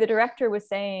anyway, the director was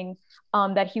saying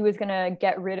that he was going to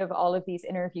get rid of all of these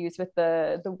interviews with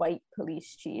the white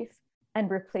police chief and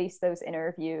replace those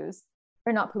interviews,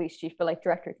 or not police chief, but like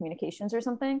director of communications or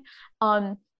something,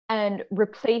 and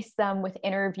replace them with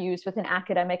interviews with an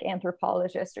academic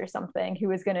anthropologist or something who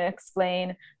was going to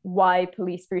explain why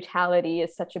police brutality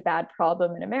is such a bad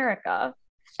problem in America.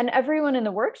 And everyone in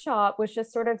the workshop was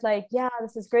just sort of like, yeah,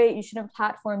 this is great, you shouldn't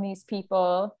platform these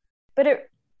people. But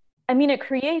it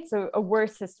creates a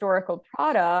worse historical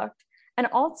product. And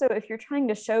also, if you're trying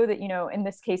to show that, in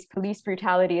this case, police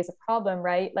brutality is a problem,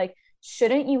 right? Like,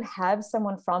 shouldn't you have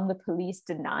someone from the police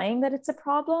denying that it's a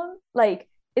problem? Like,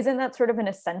 isn't that sort of an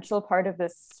essential part of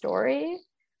this story?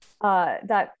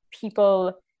 That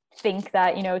people think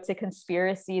that, it's a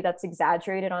conspiracy that's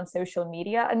exaggerated on social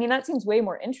media. I mean, that seems way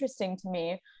more interesting to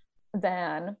me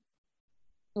than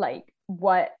like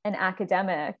what an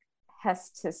academic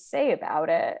has to say about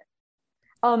it.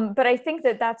 But I think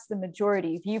that that's the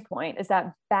majority viewpoint, is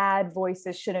that bad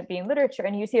voices shouldn't be in literature.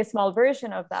 And you see a small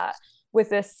version of that with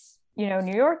this,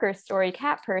 New Yorker story,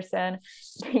 Cat Person,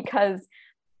 because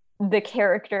the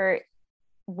character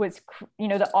was,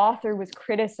 the author was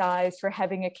criticized for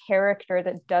having a character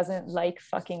that doesn't like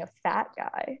fucking a fat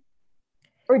guy,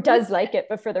 or does like it,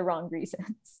 but for the wrong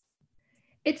reasons.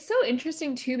 It's so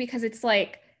interesting too, because it's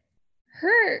like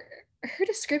her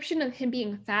description of him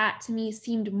being fat to me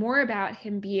seemed more about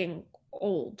him being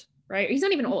old, right? He's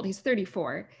not even old, he's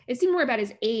 34. It seemed more about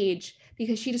his age,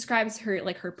 because she describes her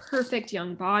like her perfect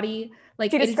young body.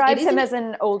 Like she describes him as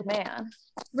an old man.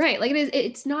 Right. Like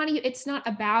it's not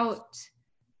about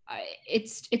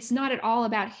it's not at all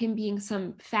about him being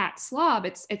some fat slob.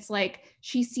 It's like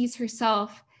she sees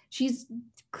herself, she's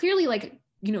clearly like,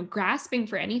 grasping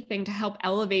for anything to help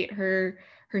elevate her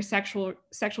sexual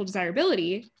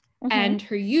desirability. Mm-hmm. And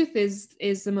her youth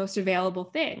is the most available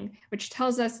thing, which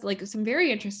tells us like some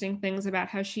very interesting things about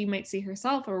how she might see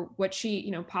herself, or what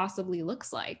she, possibly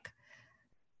looks like.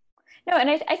 No, and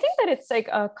I think that it's like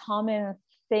a common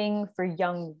thing for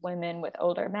young women with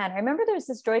older men. I remember there's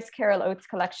this Joyce Carol Oates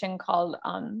collection called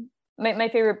my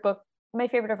favorite book, my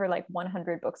favorite of her like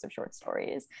 100 books of short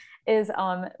stories is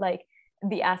like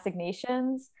The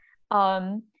Assignations.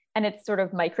 And it's sort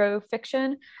of micro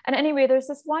fiction. And anyway, there's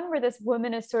this one where this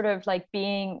woman is sort of like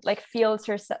being like feels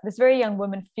herself, this very young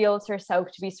woman feels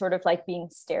herself to be sort of like being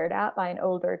stared at by an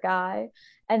older guy.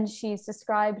 And she's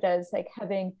described as like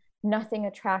having nothing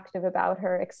attractive about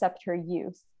her except her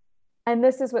youth. And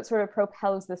this is what sort of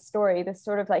propels the story, this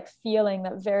sort of like feeling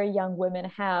that very young women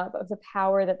have of the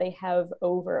power that they have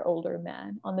over older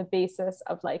men on the basis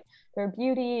of like their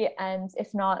beauty, and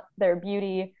if not their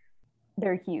beauty,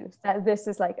 their youth, that this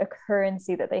is like a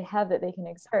currency that they have that they can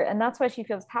exert. And that's why she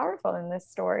feels powerful in this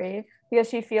story, because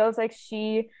she feels like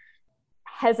she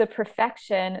has a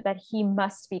perfection that he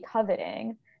must be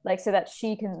coveting, like so that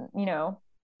she can,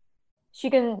 she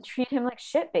can treat him like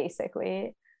shit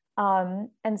basically,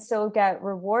 and still get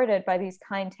rewarded by these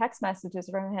kind text messages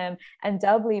from him, and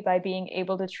doubly by being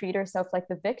able to treat herself like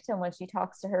the victim when she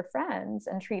talks to her friends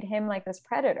and treat him like this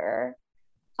predator.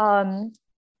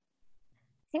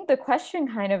 I think the question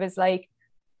kind of is like,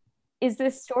 is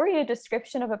this story a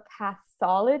description of a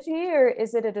pathology, or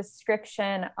is it a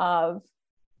description of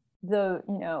the,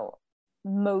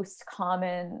 most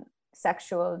common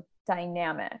sexual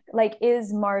dynamic? Like,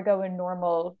 is Margot a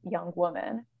normal young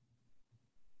woman?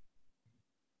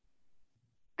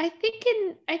 I think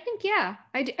yeah,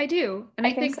 I do. And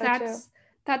I think so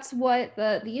that's what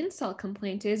the incel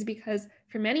complaint is, because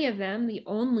for many of them, the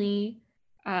only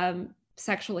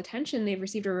sexual attention they've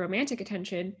received, or romantic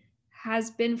attention,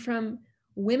 has been from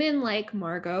women like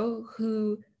Margot,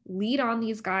 who lead on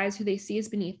these guys who they see as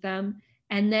beneath them,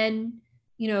 and then,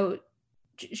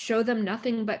 show them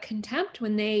nothing but contempt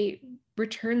when they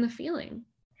return the feeling.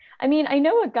 I mean, I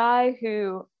know a guy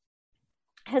who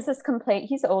has this complaint.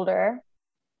 He's older,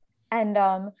 and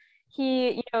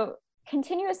he,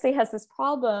 continuously has this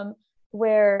problem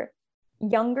where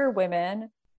younger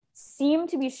women seem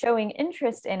to be showing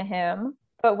interest in him,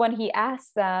 but when he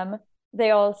asks them,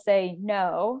 they all say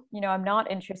no, I'm not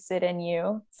interested in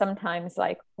you. Sometimes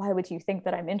like, why would you think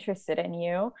that I'm interested in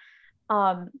you?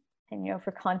 And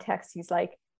for context, he's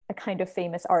like a kind of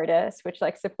famous artist, which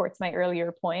like supports my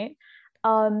earlier point.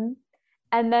 And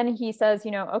then he says,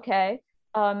 okay.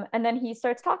 And then he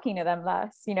starts talking to them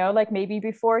less, like maybe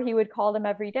before he would call them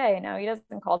every day. Now he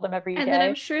doesn't call them every day. And then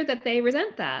I'm sure that they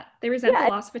resent that. They resent the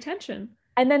loss of attention.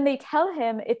 And then they tell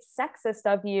him, it's sexist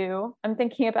of you. I'm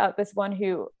thinking about this one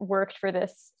who worked for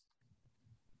this,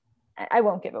 I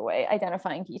won't give away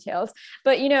identifying details,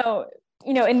 but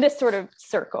in this sort of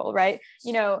circle, right?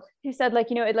 Who said like,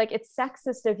 it's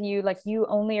sexist of you, like you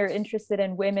only are interested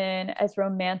in women as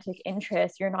romantic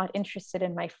interests. You're not interested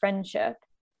in my friendship.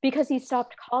 Because he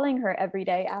stopped calling her every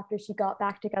day after she got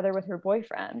back together with her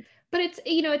boyfriend. But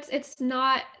it's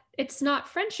not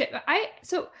friendship.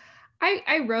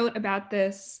 I wrote about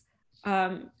this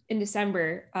in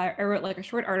December. I wrote like a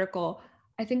short article.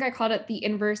 I think I called it The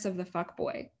Inverse of the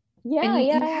Fuckboy. Yeah, And you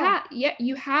yeah, have, yeah,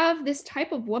 you have this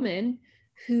type of woman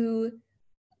who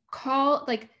call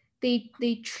like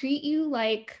they treat you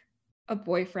like a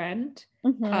boyfriend.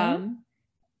 yeah. Hmm. um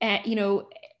and you know,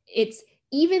 it's,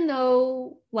 even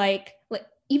though like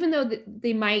even though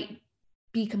they might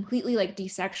be completely like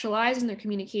desexualized in their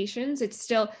communications, it's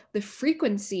still the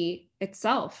frequency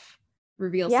itself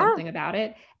reveals Yeah. something about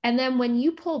it. And then when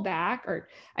you pull back, or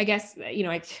I guess, you know,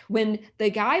 like when the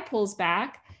guy pulls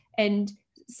back and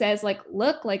says like,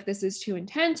 look, like this is too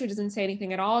intense, or doesn't say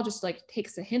anything at all, just like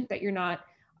takes a hint that you're not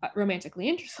romantically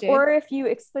interested. Or if you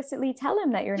explicitly tell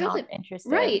him that you're Tell not them,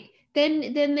 interested. right.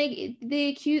 Then they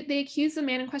accuse the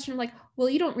man in question of like, well,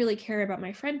 you don't really care about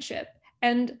my friendship.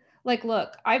 And like,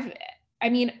 look, I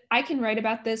mean, I can write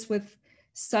about this with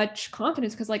such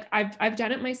confidence because like I've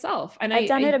done it myself, and I've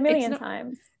done it a it's million not,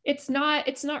 times. it's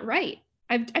not right.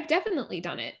 I've definitely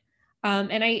done it.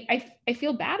 And I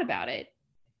feel bad about it.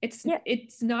 Yeah,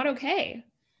 It's not okay.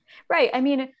 right. I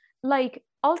mean, like,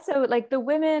 also, like, the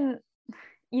women,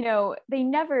 they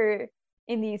never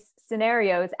in these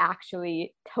scenarios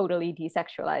actually totally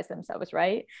desexualize themselves,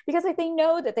 right? Because, like, they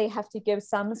know that they have to give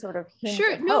some sort of hint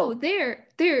Sure, of no, hope. they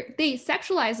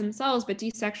sexualize themselves but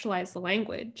desexualize the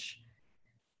language.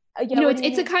 Yeah, You know, what do you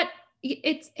it's a mean? kind,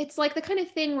 it's like the kind of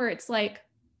thing where it's like,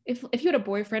 if you had a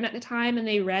boyfriend at the time and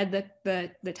they read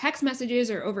the text messages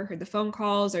or overheard the phone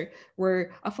calls or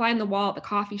were a fly on the wall at the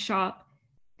coffee shop,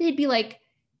 they'd be like,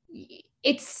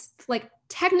 it's like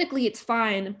technically it's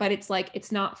fine, but it's like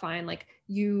it's not fine. Like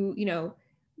you know,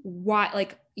 why,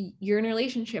 like you're in a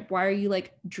relationship, why are you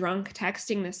like drunk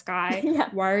texting this guy? Yeah.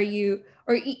 Why are you,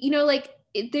 or you know, like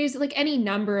there's like any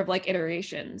number of like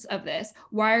iterations of this.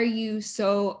 Why are you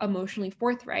so emotionally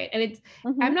forthright? And it's,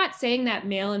 I'm Hmm. not saying that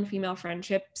male and female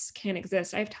friendships can't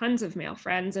exist. I have tons of male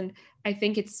friends, and I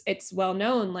think it's well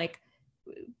known, like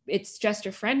it's just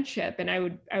a friendship, and I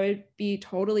would be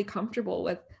totally comfortable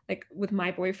with like with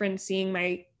my boyfriend seeing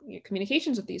my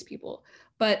communications with these people.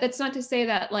 But that's not to say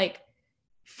that like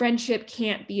friendship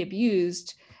can't be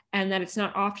abused, and that it's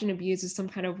not often abused as some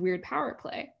kind of weird power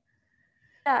play.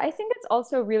 Yeah, I think it's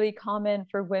also really common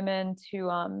for women to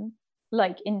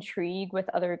like intrigue with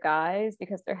other guys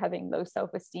because they're having low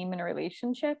self-esteem in a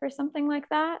relationship or something like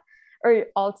that. Or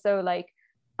also like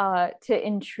to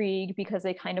intrigue because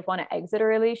they kind of want to exit a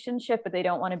relationship, but they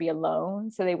don't want to be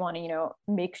alone. So they want to,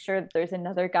 make sure that there's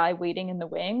another guy waiting in the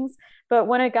wings. But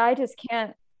when a guy just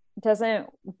doesn't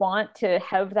want to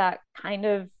have that kind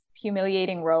of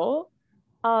humiliating role,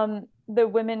 the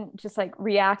women just like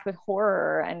react with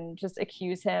horror and just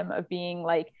accuse him of being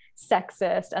like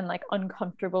sexist and like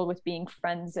uncomfortable with being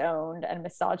friend zoned and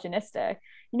misogynistic.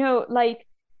 Like,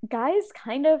 guys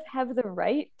kind of have the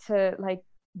right to like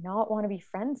not want to be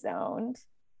friend zoned,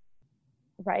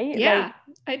 right? Yeah, Like,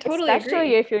 I totally especially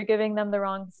agree. if you're giving them the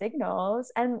wrong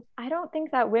signals. And I don't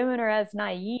think that women are as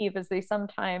naive as they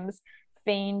sometimes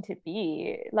feign to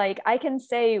be. Like, I can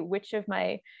say which of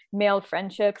my male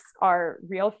friendships are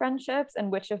real friendships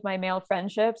and which of my male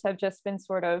friendships have just been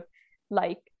sort of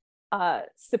like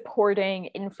supporting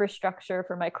infrastructure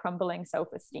for my crumbling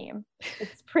self-esteem.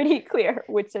 It's pretty clear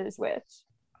which is which.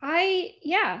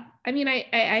 Yeah, I mean,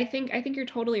 I think you're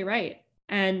totally right.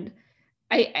 And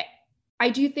I, I I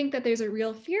do think that there's a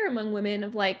real fear among women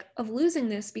of like of losing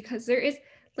this, because there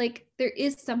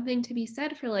is something to be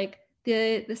said for like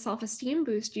the self-esteem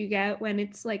boost you get when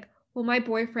it's like, well, my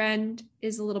boyfriend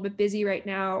is a little bit busy right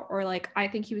now, or like I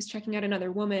think he was checking out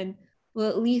another woman. Well,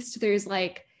 at least there's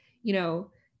like, you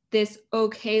know, this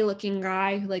okay looking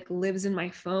guy who like lives in my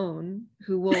phone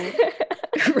who will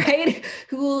right,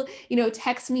 who will, you know,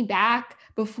 text me back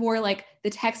before like the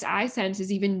text I sent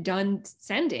is even done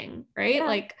sending, right? Yeah.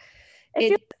 Like it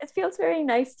feels it, it feels very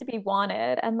nice to be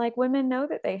wanted, and like women know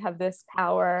that they have this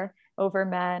power over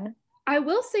men. I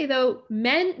will say though,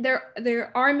 men,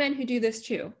 there are men who do this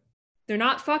too. They're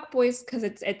not fuck boys because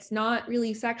it's not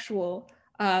really sexual,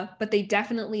 but they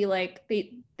definitely like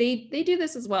they do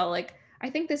this as well. Like I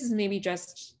think this is maybe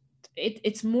just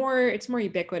it's more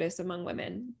ubiquitous among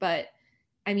women. But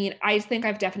I mean, I think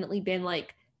I've definitely been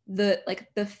like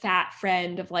the fat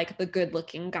friend of like the good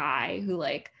looking guy who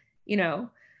like, you know,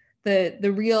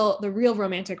 the real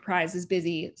romantic prize is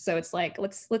busy, so it's like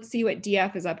let's see what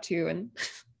DF is up to. And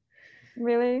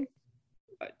Really.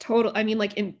 total, I mean,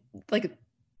 like in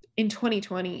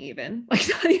 2020 even, like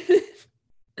not even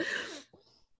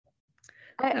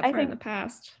I, that I far in the think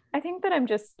past. I think that I'm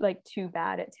just like too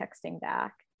bad at texting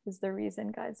back is the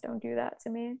reason guys don't do that to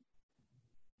me.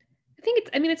 I think it's,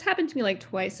 I mean, it's happened to me like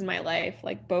twice in my life,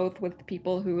 like both with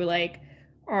people who like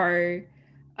are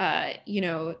you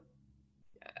know,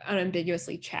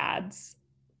 unambiguously chads.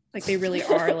 Like they really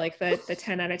are like the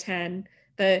 10 out of 10.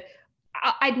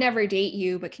 I'd never date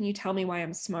you, but can you tell me why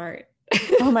I'm smart?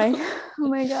 Oh my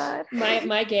God.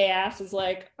 My gay ass is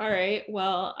like, all right,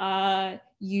 well,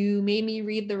 you made me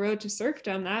read The Road to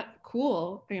Serfdom. That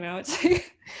cool. You know, it's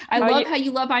like, I love how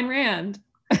you love Ayn Rand.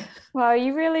 Wow,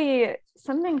 you really,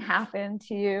 something happened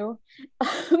to you.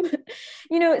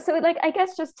 So like, I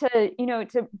guess just to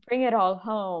bring it all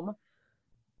home,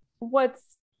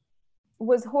 what's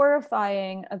was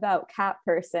horrifying about Cat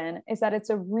Person is that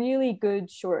it's a really good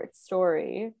short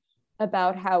story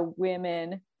about how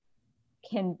women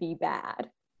can be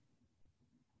bad,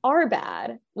 are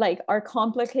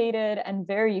complicated and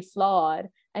very flawed,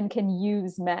 and can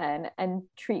use men and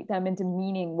treat them in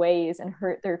demeaning ways and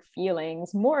hurt their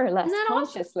feelings more or less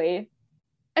consciously.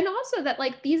 And also that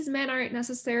like these men aren't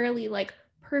necessarily like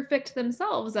perfect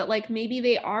themselves, that like maybe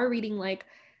they are reading like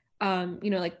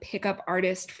like pickup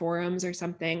artist forums or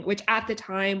something, which at the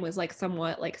time was like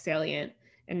somewhat like salient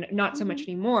and not so much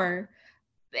anymore.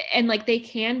 And like they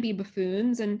can be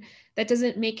buffoons, and that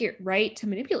doesn't make it right to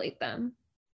manipulate them.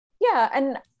 Yeah,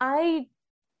 and I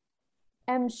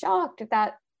am shocked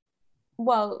that,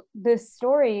 well, this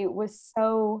story was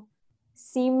so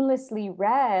seamlessly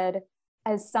read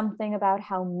as something about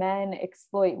how men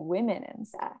exploit women in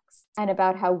sex and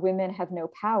about how women have no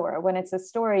power, when it's a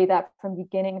story that from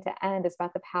beginning to end is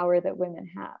about the power that women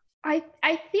have. I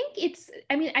think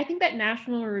I think that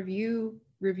National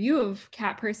review of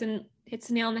Cat Person hits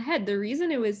the nail on the head. The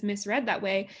reason it was misread that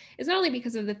way is not only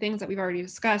because of the things that we've already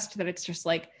discussed, that it's just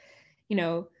like,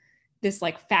 this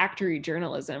like factory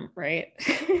journalism, right?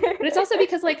 But it's also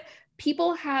because like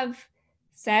people have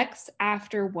sex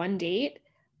after one date,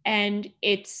 and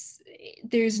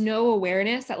there's no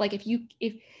awareness that like if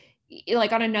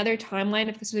like on another timeline,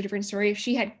 if this was a different story, if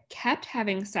she had kept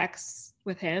having sex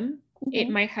with him, it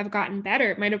might have gotten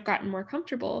better, it might have gotten more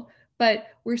comfortable. But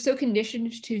we're so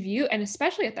conditioned to view, and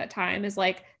especially at that time, is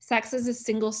like sex as a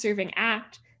single serving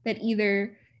act that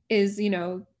either is,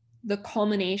 the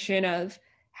culmination of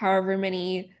however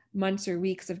many months or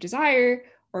weeks of desire,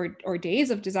 or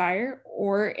days of desire,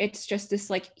 or it's just this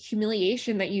like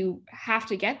humiliation that you have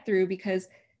to get through because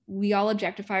we all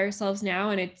objectify ourselves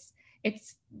now, and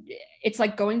it's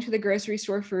like going to the grocery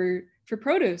store for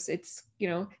produce. It's,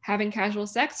 having casual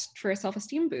sex for a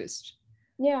self-esteem boost.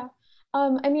 Yeah.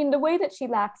 I mean, the way that she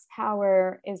lacks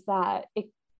power is that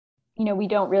we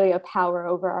don't really have power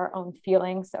over our own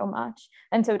feelings so much.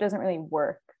 And so it doesn't really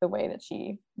work the way that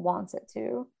she wants it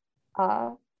to.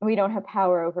 We don't have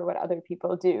power over what other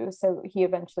people do. So he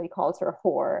eventually calls her a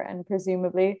whore, and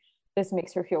presumably this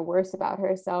makes her feel worse about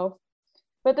herself.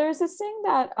 But there's this thing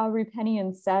that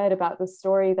Rupenian said about the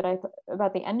story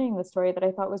about the ending of the story that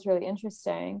I thought was really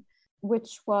interesting,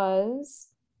 which was,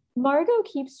 Margot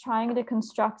keeps trying to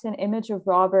construct an image of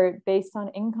Robert based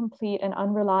on incomplete and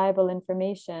unreliable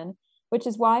information, which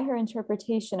is why her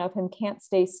interpretation of him can't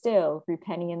stay still,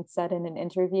 Rupenian said in an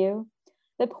interview.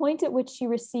 The point at which she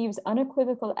receives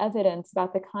unequivocal evidence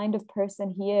about the kind of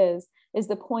person he is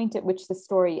the point at which the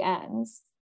story ends.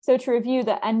 So to review,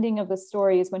 the ending of the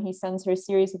story is when he sends her a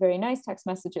series of very nice text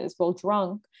messages while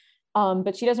drunk,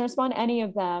 but she doesn't respond to any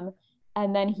of them.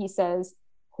 And then he says,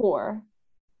 whore.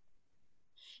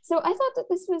 So I thought that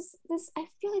I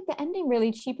feel like the ending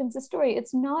really cheapens the story.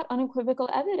 It's not unequivocal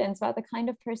evidence about the kind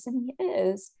of person he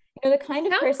is. The kind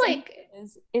of person like,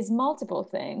 is multiple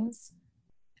things.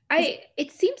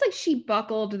 It seems like she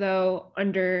buckled though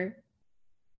under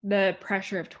the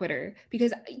pressure of Twitter,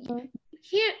 because you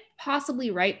can't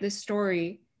possibly write this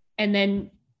story and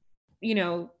then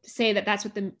say that that's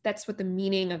what the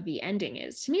meaning of the ending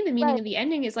is. To me, the meaning of the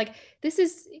ending is like,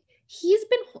 he's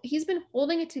been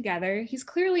holding it together. He's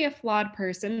clearly a flawed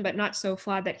person, but not so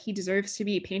flawed that he deserves to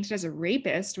be painted as a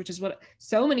rapist, which is what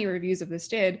so many reviews of this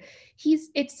did. He's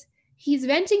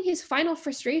venting his final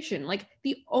frustration. Like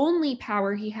the only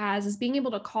power he has is being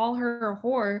able to call her a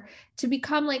whore, to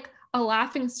become like a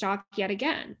laughing stock yet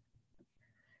again.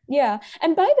 Yeah.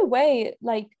 And by the way,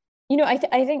 like, I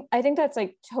think that's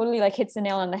like totally like hits the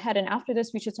nail on the head. And after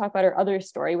this, we should talk about her other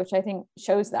story, which I think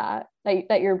shows that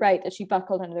you're right, that she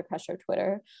buckled under the pressure of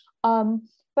Twitter.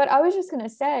 But I was just gonna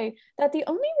say that the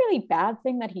only really bad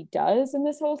thing that he does in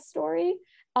this whole story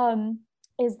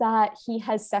is that he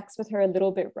has sex with her a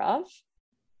little bit rough,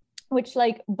 which,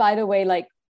 like, by the way, like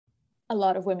a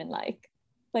lot of women like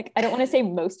I don't want to say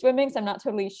most women, because I'm not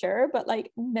totally sure, but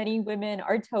like many women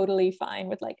are totally fine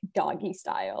with like doggy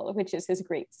style, which is his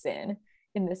great sin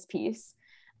in this piece.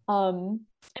 I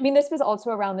mean, this was also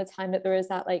around the time that there was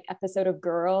that like episode of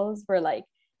Girls where like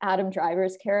Adam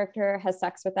Driver's character has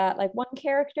sex with that like one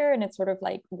character, and it's sort of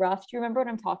like rough. Do you remember what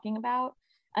I'm talking about?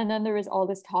 And then there was all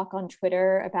this talk on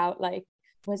Twitter about like,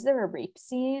 was there a rape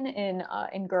scene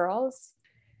in Girls?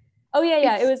 Oh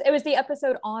yeah. It was the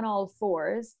episode On All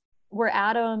Fours where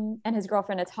Adam and his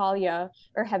girlfriend Natalia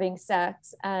are having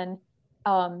sex, and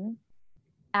um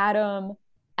Adam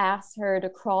asks her to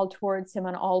crawl towards him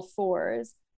on all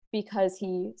fours because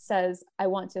he says, I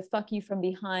want to fuck you from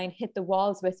behind, hit the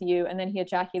walls with you. And then he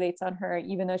ejaculates on her,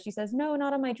 even though she says, no,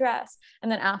 not on my dress.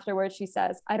 And then afterwards, she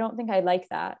says, I don't think I like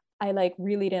that. I like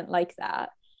really didn't like that.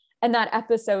 And that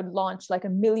episode launched like a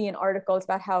million articles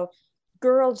about how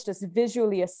girls just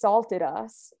visually assaulted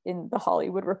us in the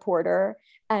Hollywood Reporter.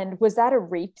 And was that a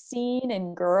rape scene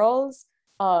in Girls?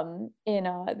 In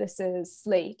This Is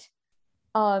Slate.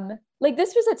 Like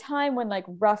this was a time when like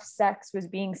rough sex was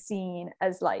being seen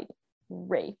as like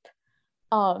rape.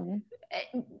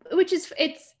 Which is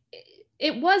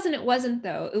it was and it wasn't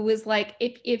though. It was like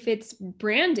if it's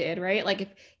branded, right?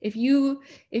 Like if you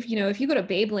go to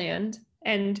Babeland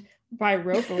and buy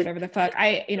rope or whatever the fuck,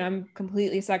 I'm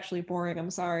completely sexually boring, I'm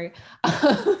sorry.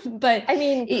 But I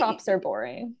mean, props are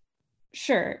boring.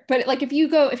 Sure, but like if you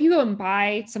go and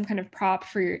buy some kind of prop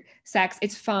for your sex,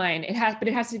 it's fine. It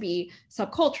has to be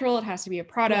subcultural, it has to be a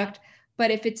product. Yeah. But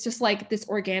if it's just like this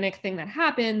organic thing that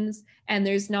happens and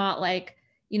there's not like,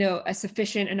 a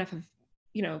sufficient enough of,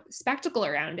 spectacle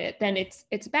around it, then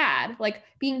it's bad. Like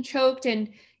being choked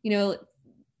and,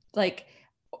 like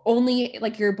only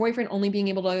like your boyfriend only being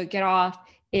able to get off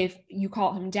if you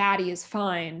call him daddy is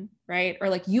fine, right? Or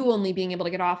like you only being able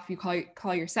to get off if you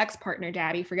call your sex partner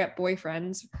daddy, forget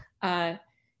boyfriends.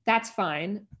 That's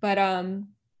fine. But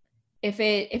if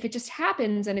it just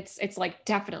happens and it's like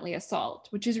definitely assault,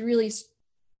 it's just really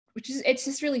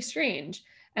strange.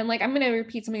 And like I'm gonna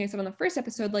repeat something I said on the first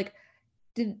episode. Like,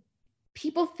 did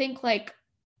people think like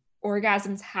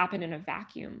orgasms happen in a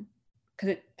vacuum? Because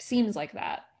it seems like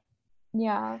that.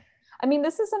 Yeah. I mean,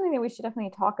 this is something that we should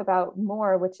definitely talk about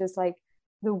more, which is like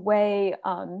the way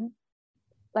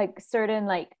like certain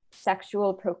like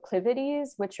sexual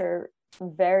proclivities, which are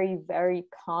very, very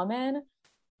common,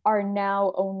 are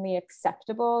now only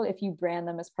acceptable if you brand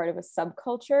them as part of a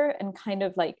subculture and kind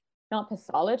of like not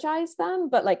pathologize them,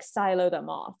 but like silo them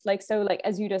off. Like, so like,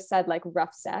 as you just said, like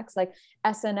rough sex, like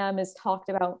S&M is talked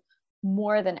about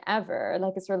more than ever.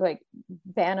 Like it's sort of like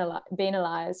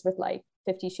banalized with like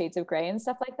 50 Shades of Grey and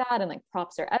stuff like that, and like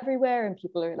props are everywhere and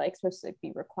people are like supposed to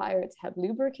be required to have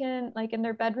lubricant like in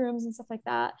their bedrooms and stuff like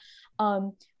that.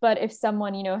 But if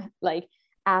someone like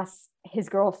asks his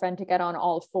girlfriend to get on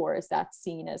all fours, that's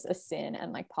seen as a sin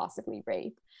and like possibly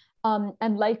rape.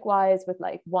 And likewise with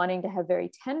like wanting to have very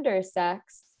tender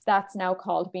sex, that's now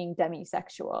called being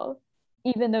demisexual,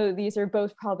 even though these are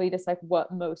both probably just like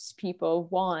what most people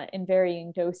want in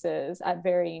varying doses at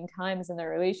varying times in their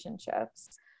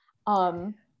relationships.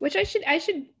 Which I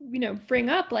should bring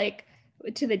up, like,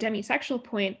 to the demisexual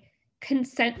point,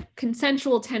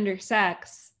 consensual tender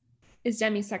sex is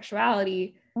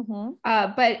demisexuality.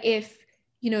 Mm-hmm. But if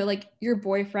like your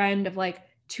boyfriend of like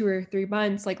 2 or 3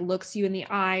 months like looks you in the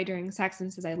eye during sex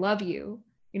and says I love you,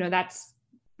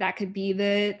 that could be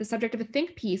the subject of a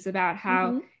think piece about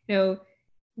how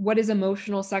what is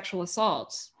emotional sexual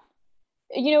assault.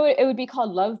 It would be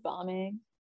called love bombing,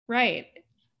 right?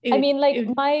 I mean, like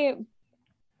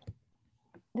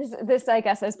this I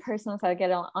guess is personal, so I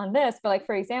get on this, but like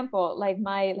for example, like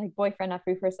my like boyfriend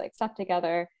after we first like slept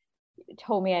together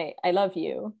told me I love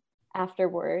you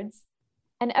afterwards,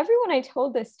 and everyone I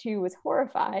told this to was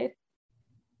horrified.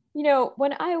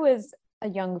 When I was a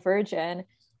young virgin,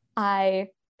 I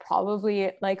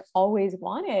probably like always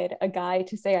wanted a guy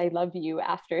to say I love you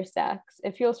after sex.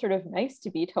 It feels sort of nice to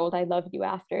be told I love you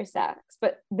after sex,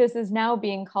 but this is now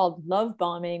being called love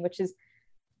bombing, which is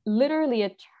literally a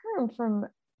term from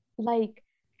like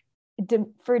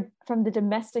from the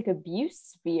domestic abuse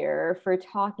sphere for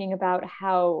talking about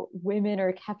how women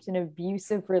are kept in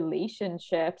abusive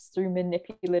relationships through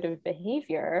manipulative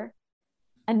behavior.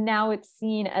 And now it's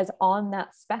seen as on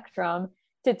that spectrum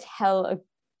to tell a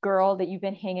girl that you've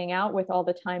been hanging out with all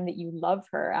the time that you love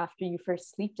her after you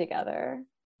first sleep together.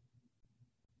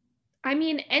 I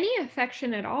mean, any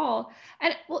affection at all.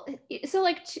 And well, so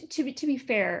like to be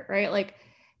fair, right? Like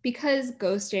because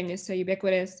ghosting is so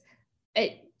ubiquitous,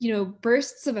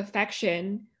 bursts of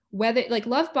affection, whether like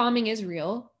love bombing is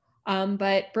real,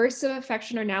 but bursts of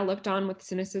affection are now looked on with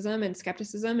cynicism and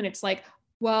skepticism. And it's like,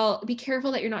 well, be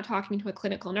careful that you're not talking to a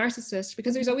clinical narcissist,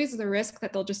 because there's always the risk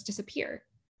that they'll just disappear.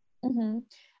 Mm-hmm.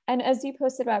 And as you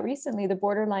posted about recently, the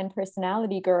borderline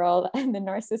personality girl and the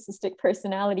narcissistic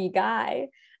personality guy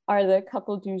are the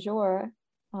couple du jour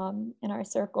in our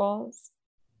circles.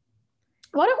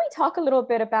 Why don't we talk a little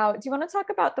bit about, do you want to talk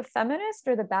about the feminist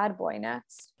or the bad boy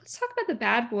next? Let's talk about the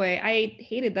bad boy. I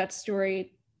hated that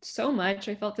story so much.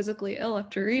 I felt physically ill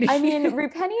after reading I mean, it.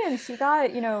 Rupenian, she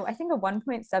got, I think a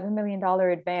 $1.7 million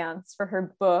advance for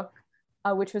her book,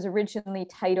 which was originally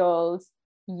titled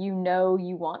You Know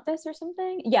You Want This or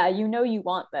something. Yeah, You Know You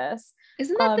Want This.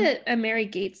 Isn't that Um, a Mary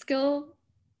Gateskill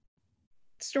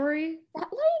story? I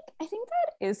think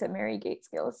that is a Mary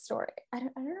Gateskill story. I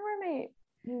don't know where my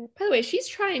By the way, she's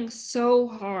trying so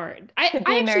hard. to I be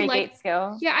actually Mary like,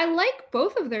 Gateskill. yeah, I like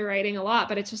both of their writing a lot,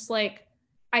 but it's just like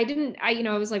I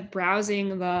was like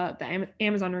browsing the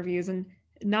Amazon reviews and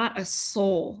not a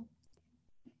soul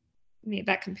made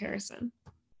that comparison.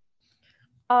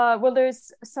 Well,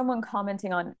 there's someone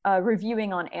commenting on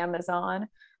reviewing on Amazon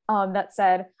that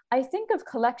said, I think of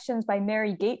collections by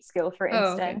Mary Gateskill, for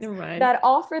Oh, okay, instance, never mind. that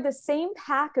offer the same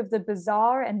pack of the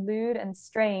bizarre and lewd and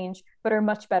strange, but are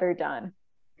much better done.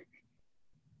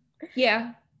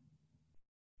 Yeah.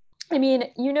 I mean,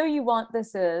 You Know You Want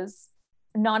This is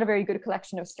not a very good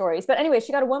collection of stories. But anyway,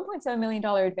 she got a $1.7 million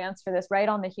advance for this right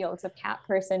on the heels of Cat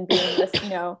Person being this,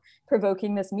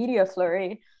 provoking this media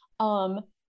flurry. Um,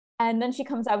 and then she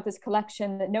comes out with this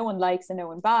collection that no one likes and no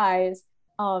one buys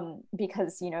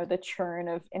because, the churn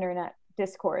of internet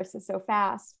discourse is so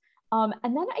fast. And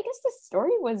then I guess the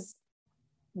story was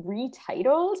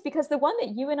retitled because the one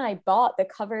that you and I bought, the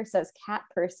cover says Cat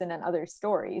Person and Other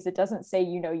Stories. It doesn't say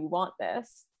You Know You Want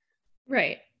This.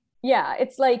 Right. Yeah,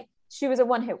 it's like she was a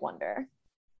one-hit wonder.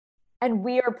 And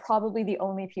we are probably the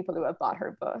only people who have bought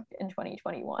her book in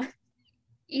 2021.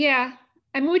 Yeah.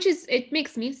 I mean, it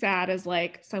makes me sad as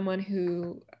like someone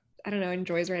who, I don't know,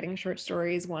 enjoys writing short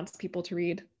stories, wants people to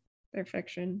read their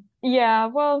fiction. Yeah,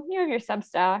 well, you have your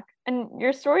Substack and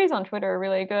your stories on Twitter are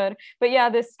really good. But yeah,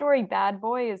 this story Bad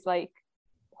Boy is like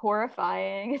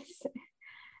horrifying.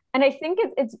 And I think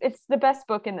it's the best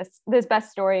book in this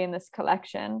best story in this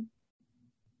collection,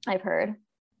 I've heard.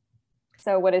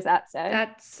 So what does that say?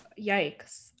 That's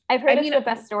yikes. I've heard it's the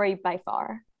best story by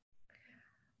far.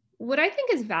 What I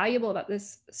think is valuable about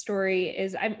this story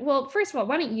is, well, first of all,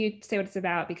 why don't you say what it's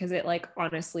about? Because it like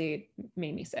honestly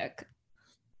made me sick.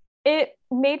 It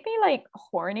made me like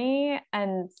horny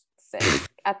and sick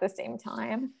at the same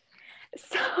time.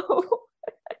 So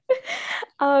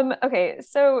okay,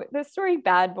 so the story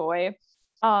Bad Boy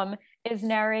is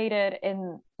narrated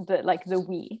in the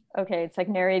we. Okay, it's like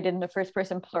narrated in the first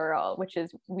person plural, which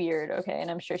is weird. Okay,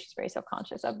 and I'm sure she's very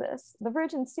self-conscious of this. The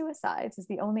Virgin Suicides is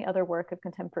the only other work of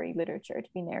contemporary literature to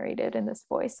be narrated in this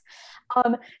voice.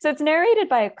 So it's narrated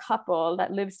by a couple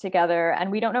that lives together,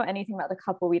 and we don't know anything about the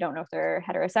couple. We don't know if they're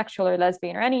heterosexual or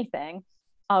lesbian or anything,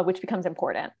 which becomes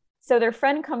important. So their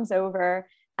friend comes over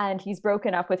and he's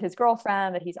broken up with his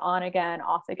girlfriend that he's on again,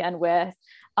 off again with,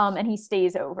 and he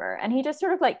stays over. And he just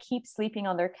sort of like keeps sleeping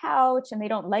on their couch, and they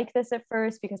don't like this at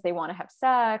first because they want to have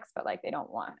sex, but like they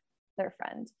don't want their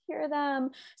friend to hear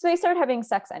them. So they start having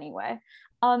sex anyway.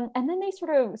 And then they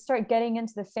sort of start getting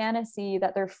into the fantasy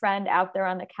that their friend out there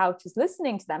on the couch is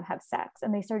listening to them have sex.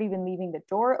 And they start even leaving the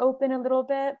door open a little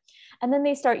bit. And then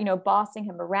they start, bossing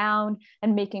him around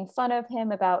and making fun of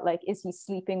him about like, is he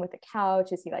sleeping with the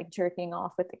couch? Is he like jerking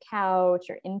off with the couch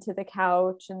or into the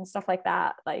couch and stuff like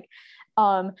that? Like,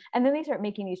 and then they start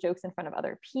making these jokes in front of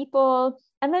other people.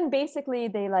 And then basically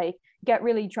they like get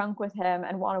really drunk with him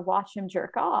and want to watch him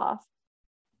jerk off.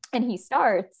 And he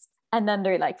starts. And then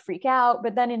they like freak out.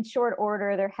 But then in short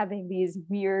order, they're having these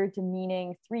weird,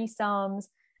 demeaning threesomes.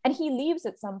 And he leaves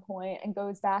at some point and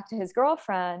goes back to his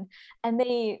girlfriend. And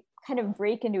they kind of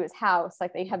break into his house,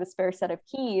 like they have a spare set of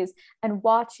keys, and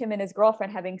watch him and his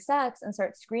girlfriend having sex and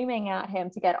start screaming at him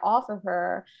to get off of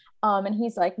her. And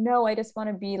he's like, no, I just want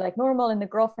to be like normal. And the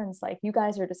girlfriend's like, you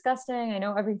guys are disgusting. I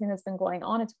know everything that's been going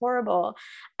on. It's horrible.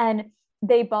 And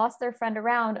they boss their friend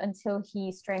around until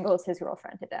he strangles his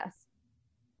girlfriend to death.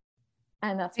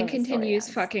 And that's when continues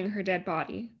fucking her dead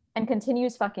body. And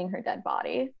continues fucking her dead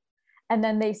body. And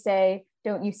then they say,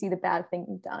 don't you see the bad thing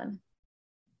you've done?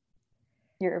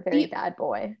 You're a very bad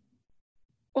boy.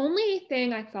 Only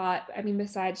thing I thought, I mean,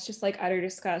 besides just like utter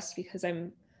disgust, because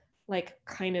I'm like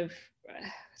kind of,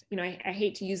 I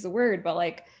hate to use the word, but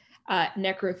like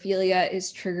necrophilia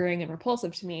is triggering and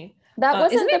repulsive to me. That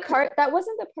wasn't the part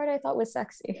I thought was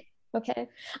sexy. Okay.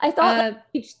 I thought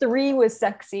each 3 was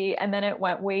sexy and then it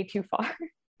went way too far.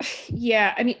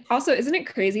 Yeah. I mean, also, isn't it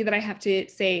crazy that I have to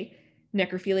say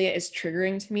necrophilia is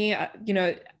triggering to me?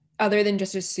 Other than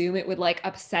just assume it would like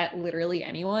upset literally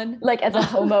anyone. Like as a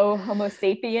homo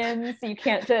sapiens, you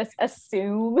can't just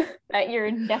assume that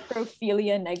you're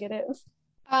necrophilia negative.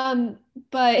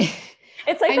 But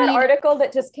It's like I that mean, article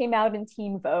that just came out in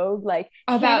Teen Vogue, like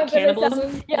about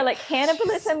cannibalism. yeah, like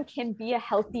cannibalism can be a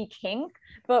healthy kink,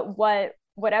 but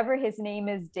whatever his name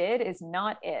is did is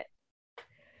not it.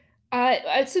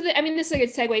 I mean, this is a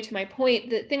good segue to my point.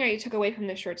 The thing I took away from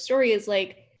the short story is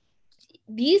like,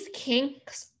 these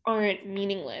kinks aren't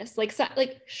meaningless. Like, so,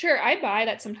 like, sure, I buy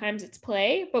that sometimes it's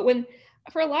play, but when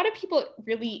for a lot of people it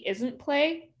really isn't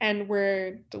play, and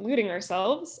we're deluding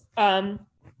ourselves. And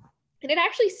it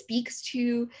actually speaks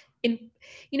to, in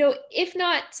if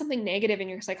not something negative in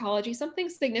your psychology, something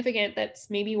significant that's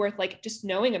maybe worth like just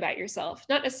knowing about yourself.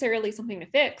 Not necessarily something to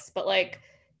fix, but like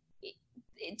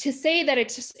to say that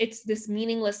it's this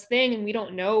meaningless thing and we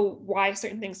don't know why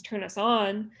certain things turn us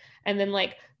on. And then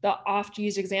like the oft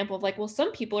used example of like, well,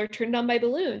 some people are turned on by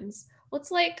balloons. Well,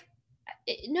 it's like,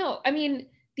 no, I mean,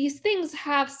 these things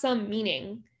have some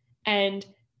meaning, and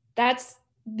that's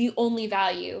the only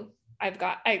value I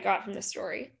got from the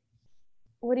story.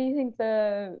 What do you think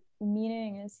the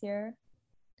meaning is here?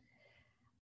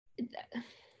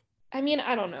 I mean,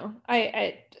 I don't know.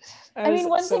 I I was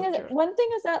mean, so one thing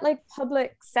is that like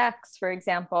public sex, for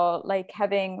example, like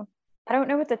having, I don't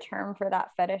know what the term for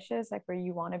that fetish is, like where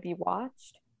you want to be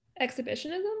watched.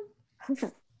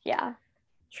 exhibitionism. Yeah,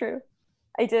 true.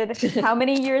 I did how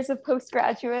many years of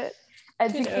postgraduate Who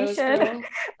knows, education girl?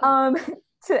 um,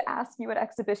 to ask you what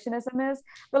exhibitionism is.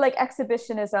 But like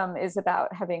exhibitionism is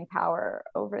about having power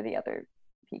over the other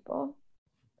people,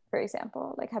 for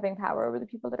example, like having power over the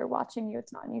people that are watching you.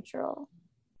 It's not neutral.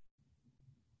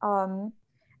 Um,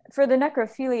 for the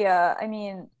necrophilia, I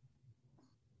mean,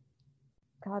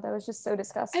 God, that was just so I mean, the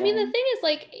disgusting. thing is,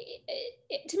 like,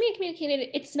 to me, it communicated,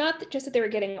 it's not just that they were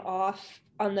getting off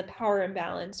on the power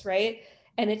imbalance, right?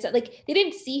 And it's like they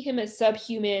didn't see him as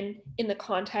subhuman in the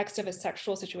context of a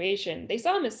sexual situation. They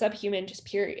saw him as subhuman, just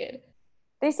period.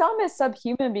 They saw him as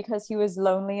subhuman because he was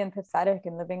lonely and pathetic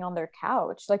and living on their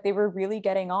couch. Like they were really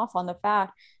getting off on the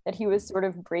fact that he was sort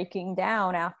of breaking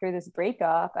down after this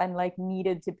breakup and like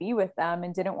needed to be with them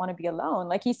and didn't want to be alone.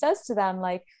 Like he says to them,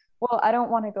 like, well, I don't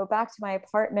want to go back to my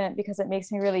apartment because it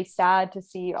makes me really sad to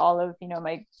see all of,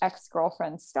 my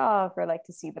ex-girlfriend's stuff, or like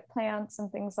to see the plants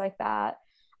and things like that.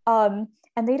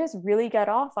 And they just really get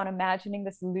off on imagining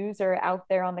this loser out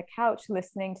there on the couch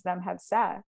listening to them have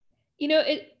sex.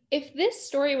 If this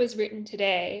story was written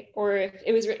today, or if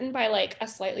it was written by like a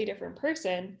slightly different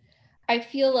person, I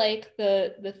feel like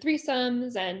the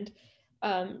threesomes and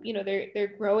their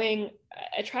growing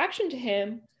attraction to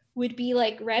him would be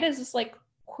like read as this like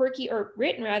quirky, or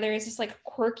written rather as this like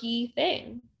quirky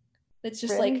thing that's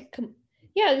just Really? like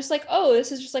yeah, just like, oh,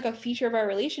 this is just like a feature of our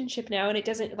relationship now, and it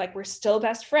doesn't, like, we're still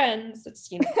best friends. It's,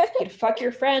 you'd fuck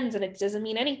your friends and it doesn't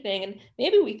mean anything. And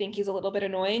maybe we think he's a little bit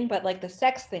annoying, but like the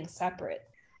sex thing's separate.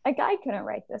 A guy couldn't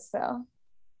write this though.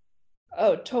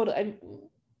 Oh, totally.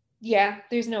 Yeah,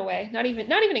 there's no way. Not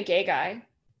even a gay guy.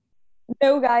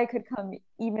 No guy could come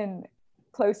even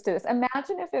close to this.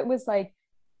 Imagine if it was like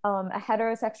a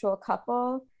heterosexual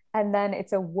couple and then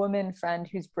it's a woman friend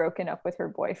who's broken up with her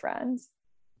boyfriend.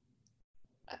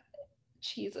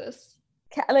 Jesus.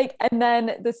 Like, and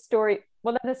then the story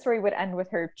would end with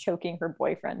her choking her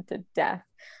boyfriend to death.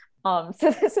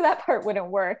 So that part wouldn't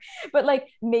work. But like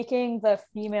making the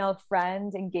female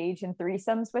friend engage in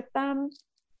threesomes with them,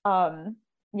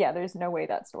 yeah, there's no way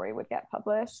that story would get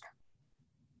published.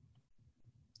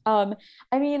 I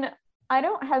mean, I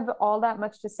don't have all that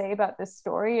much to say about this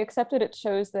story, except that it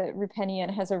shows that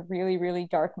Rupenian has a really, really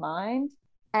dark mind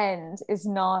and is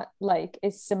not like a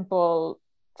simple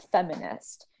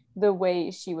feminist the way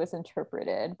she was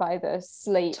interpreted by the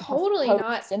slate Totally not.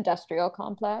 post-industrial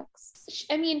complex.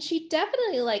 I mean, she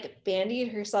definitely like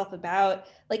bandied herself about.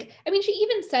 Like, I mean, she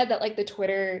even said that like the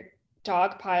Twitter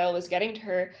dog pile was getting to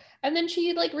her, and then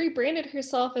she like rebranded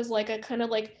herself as like a kind of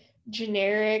like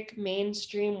generic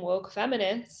mainstream woke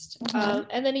feminist.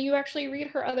 And then you actually read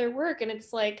her other work, and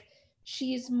it's like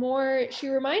she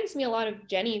reminds me a lot of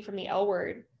Jenny from the L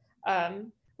Word,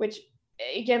 which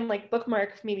again, like,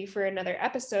 bookmark maybe for another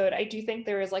episode. I do think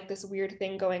there is like this weird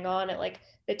thing going on at like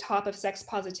the top of sex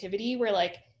positivity, where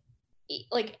like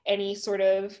any sort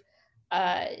of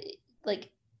uh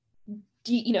like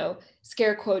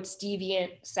scare quotes deviant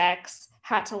sex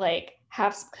had to like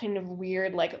have some kind of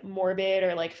weird like morbid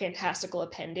or like fantastical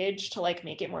appendage to like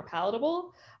make it more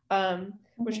palatable.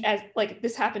 Which, as like,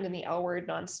 this happened in the L Word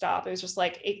nonstop. It was just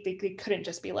like they couldn't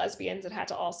just be lesbians. It had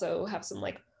to also have some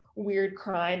like weird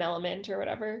crime element or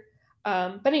whatever.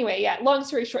 But anyway, yeah, long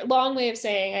story short, long way of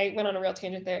saying I went on a real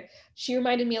tangent there. She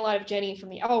reminded me a lot of Jenny from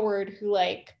the L Word, who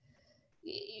like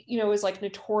was like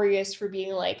notorious for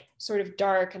being like sort of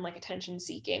dark and like attention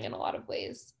seeking in a lot of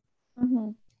ways. Mm-hmm.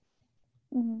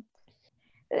 Mm-hmm.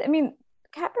 I mean,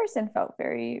 cat person felt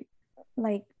very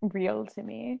like real to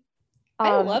me. I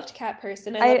Um, loved Cat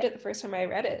Person. I loved I it the first time I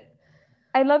read it.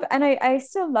 I love, and I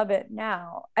still love it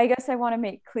now. I guess I want to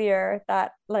make clear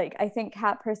that like I think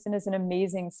Cat Person is an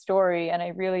amazing story and I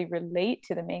really relate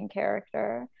to the main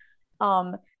character.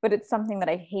 But it's something that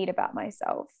I hate about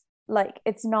myself. Like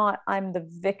it's not I'm the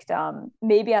victim.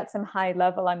 Maybe at some high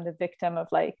level I'm the victim of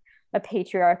like a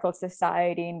patriarchal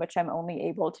society in which I'm only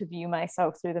able to view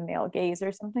myself through the male gaze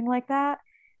or something like that.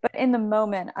 But in the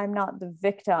moment, I'm not the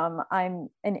victim. I'm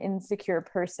an insecure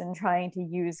person trying to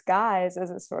use guys as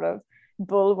a sort of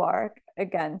bulwark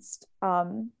against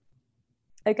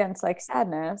like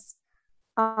sadness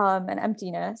and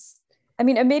emptiness. I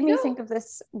mean, it made me think No. of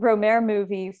this Romare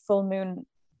movie, Full Moon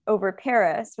Over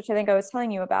Paris, which I think I was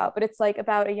telling you about, but it's like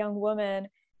about a young woman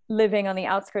living on the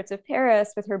outskirts of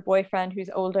Paris with her boyfriend who's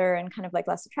older and kind of like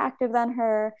less attractive than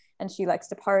her. And she likes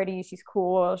to party. She's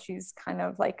cool. She's kind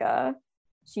of like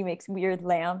she makes weird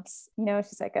lamps, you know,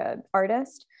 she's like an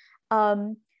artist.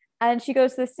 Um, and she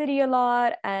goes to the city a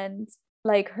lot. And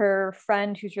like her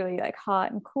friend who's really like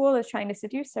hot and cool is trying to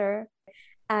seduce her,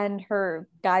 and her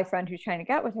guy friend who's trying to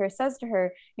get with her says to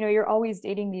her, you know, you're always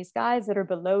dating these guys that are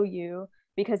below you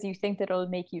because you think that it'll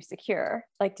make you secure,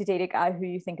 like to date a guy who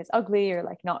you think is ugly or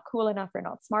like not cool enough or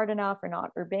not smart enough or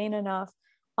not urbane enough.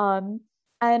 um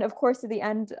and of course at the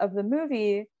end of the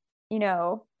movie, you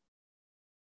know,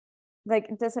 like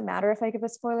it doesn't matter if I give a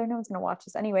spoiler, no one's going to watch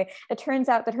this anyway. It turns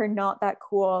out that her not that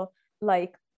cool,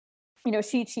 like, you know,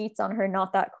 she cheats on her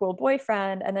not that cool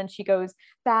boyfriend, and then she goes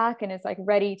back and is like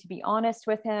ready to be honest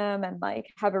with him and like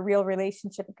have a real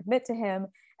relationship and commit to him.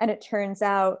 And it turns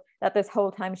out that this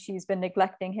whole time she's been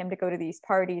neglecting him to go to these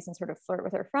parties and sort of flirt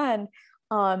with her friend.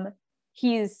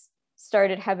 He's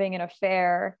started having an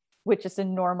affair with just a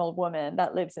normal woman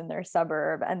that lives in their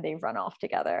suburb, and they run off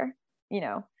together, you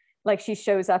know. Like she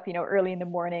shows up, you know, early in the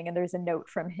morning and there's a note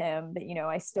from him that, you know,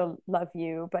 I still love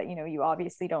you, but you know, you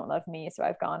obviously don't love me, so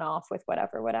I've gone off with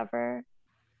whatever.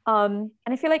 And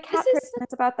I feel like This Cat is Person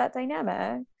is about that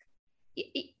dynamic.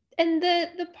 and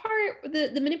the part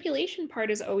the manipulation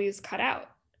part is always cut out.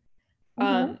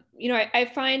 Mm-hmm. You know, I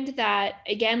find that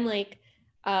again, like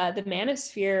the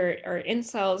manosphere or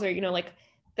incels, or you know, like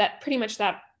that pretty much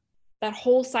that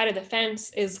whole side of the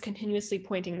fence is continuously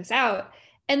pointing this out,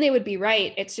 and they would be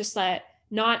right. It's just that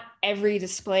not every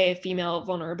display of female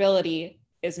vulnerability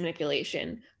is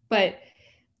manipulation, Right. but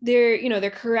they're, you know,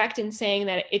 they're correct in saying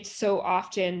that it's so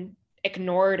often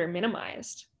ignored or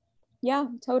minimized. Yeah,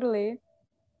 totally.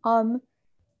 Um,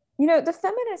 you know, the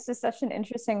feminist is such an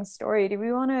interesting story. Do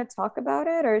we want to talk about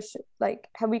it, or like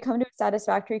have we come to a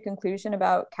satisfactory conclusion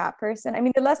about Cat Person? I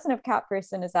mean, the lesson of Cat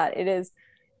Person is that it is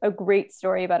a great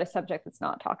story about a subject that's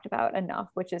not talked about enough,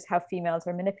 which is how females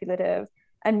are manipulative.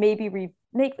 And maybe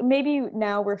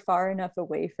now we're far enough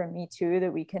away from Me Too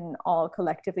that we can all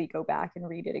collectively go back and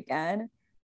read it again,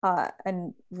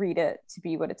 and read it to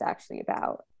be what it's actually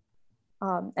about,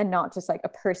 and not just like a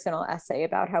personal essay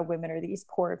about how women are these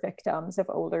poor victims of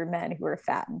older men who are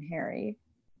fat and hairy.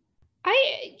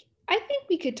 I I think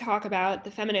we could talk about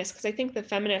the feminist, because I think the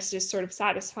feminist is sort of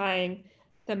satisfying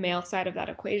the male side of that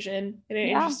equation in an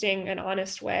Yeah. interesting and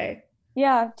honest way.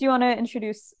 Yeah. Do you want to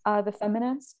introduce the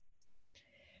feminist?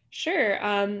 Sure.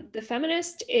 The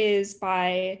feminist is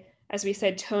by, as we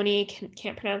said, Tony,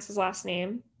 can't pronounce his last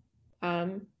name.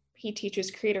 He teaches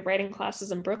creative writing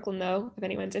classes in Brooklyn, though, if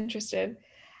anyone's interested.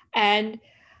 And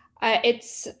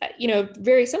it's, you know,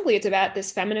 very simply, it's about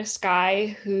this feminist guy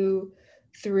who,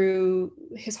 through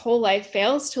his whole life,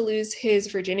 fails to lose his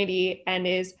virginity and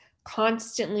is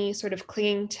constantly sort of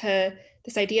clinging to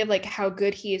this idea of like how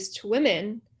good he is to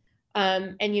women.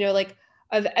 And, you know, like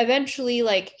eventually,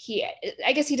 like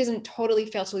I guess he doesn't totally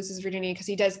fail to lose his virginity, because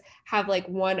he does have like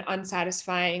one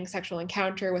unsatisfying sexual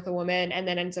encounter with a woman and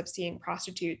then ends up seeing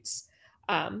prostitutes.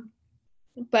 Um,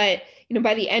 but you know,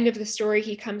 by the end of the story,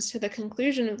 he comes to the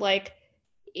conclusion of like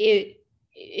it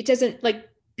doesn't, like,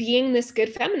 being this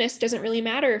good feminist doesn't really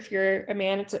matter if you're a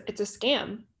man. It's a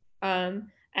scam.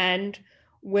 And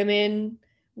women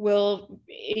will,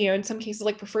 you know, in some cases,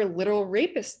 like, prefer literal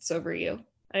rapists over you.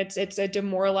 It's a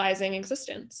demoralizing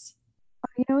existence.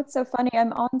 You know what's so funny?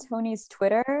 I'm on Tony's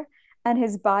Twitter and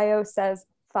his bio says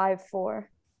 5'4".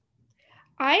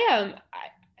 I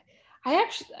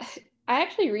actually I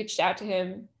actually reached out to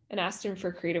him and asked him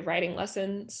for creative writing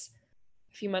lessons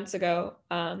a few months ago.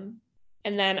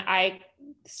 And then I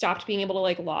stopped being able to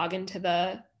like log into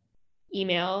the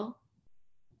email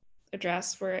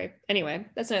address where anyway,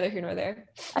 that's neither here nor there.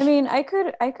 I mean, I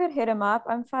could hit him up.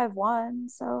 I'm 5'1",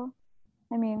 so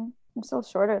I mean, I'm still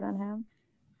shorter than him.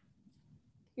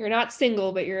 You're not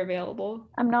single, but you're available.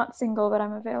 I'm not single, but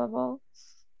I'm available.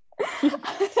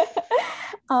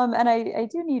 And I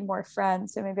do need more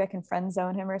friends, so maybe I can friend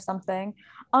zone him or something.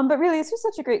 But really, it's just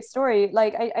such a great story.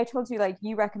 Like I told you, like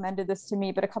you recommended this to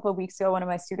me, but a couple of weeks ago, one of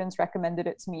my students recommended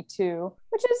it to me too,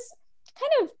 which is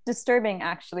kind of disturbing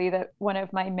actually, that one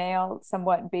of my male,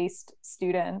 somewhat based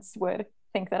students would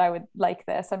think that I would like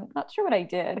this. I'm not sure what I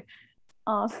did.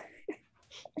 Um,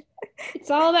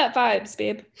 It's all about vibes,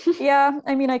 babe. yeah,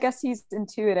 I mean, I guess he's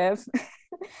intuitive.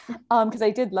 Because I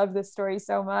did love this story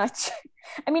so much.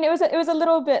 I mean, it was a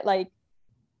little bit like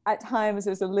at times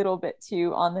it was a little bit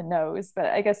too on the nose, but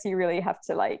I guess you really have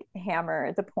to like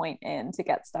hammer the point in to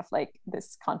get stuff like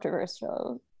this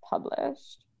controversial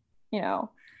published, you know.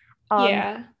 Um,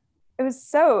 Yeah. it was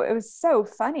so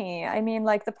funny. I mean,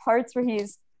 like the parts where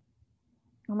he's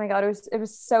oh my god, it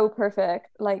was so perfect.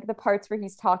 Like the parts where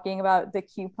he's talking about the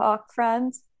QPOC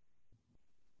friends. Do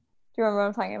you remember what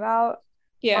I'm talking about?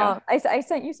 Yeah. I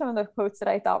sent you some of the quotes that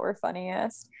I thought were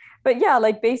funniest. But yeah,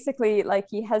 like basically, like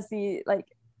he has the like,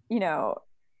 you know,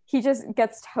 he just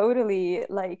gets totally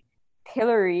like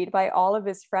pilloried by all of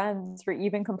his friends for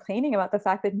even complaining about the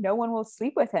fact that no one will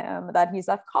sleep with him, that he's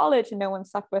left college and no one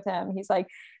stuck with him. He's like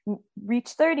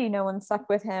reached 30, no one stuck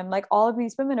with him. Like all of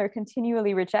these women are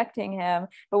continually rejecting him,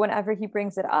 but whenever he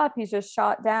brings it up, he's just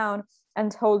shot down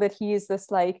and told that he's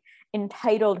this like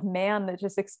entitled man that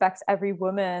just expects every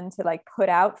woman to like put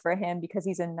out for him because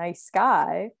he's a nice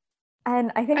guy.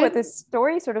 And I think what this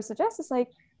story sort of suggests is like,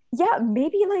 yeah,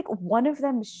 maybe like one of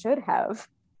them should have.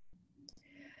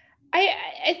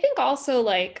 I think also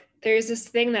like there's this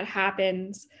thing that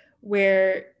happens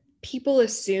where people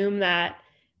assume that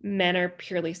men are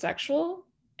purely sexual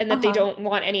and that they don't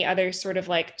want any other sort of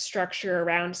like structure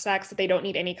around sex, that they don't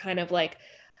need any kind of like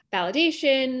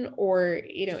validation or,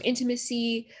 you know,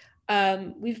 intimacy.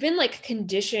 We've been like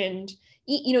conditioned,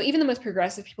 you know, even the most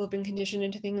progressive people have been conditioned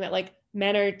into thinking that like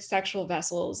men are sexual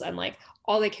vessels and like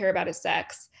all they care about is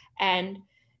sex. And,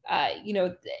 you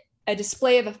know, a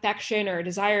display of affection or a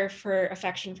desire for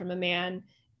affection from a man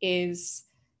is,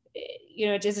 you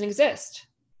know, it doesn't exist.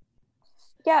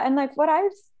 Yeah, and like what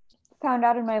I've found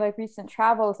out in my like recent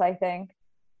travels, I think,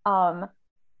 um,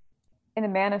 in the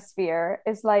manosphere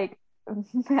is like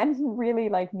men really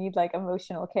like need like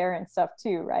emotional care and stuff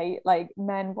too, right? Like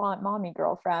men want mommy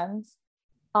girlfriends,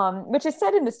 which is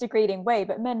said in this degrading way,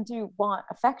 but men do want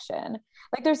affection.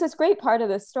 Like there's this great part of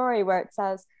this story where it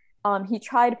says he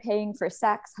tried paying for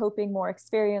sex, hoping more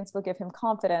experience will give him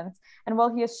confidence. And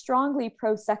while he is strongly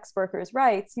pro sex workers'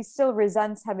 rights, he still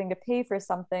resents having to pay for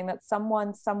something that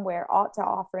someone somewhere ought to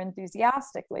offer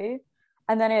enthusiastically.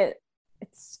 And then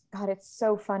it's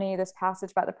so funny, this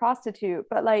passage about the prostitute,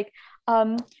 but like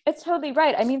it's totally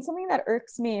right. I mean, something that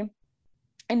irks me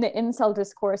in the incel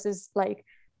discourse is like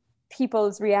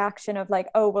people's reaction of like,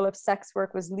 oh well, if sex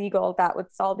work was legal that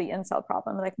would solve the incel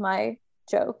problem. Like my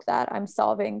joke that I'm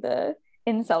solving the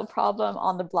incel problem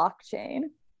on the blockchain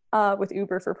with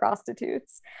Uber for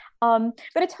prostitutes. But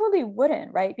it totally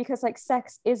wouldn't, right? Because like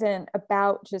sex isn't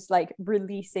about just like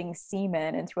releasing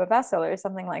semen into a vessel or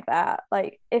something like that.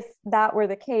 Like if that were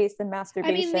the case, then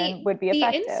masturbation would be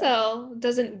effective. The incel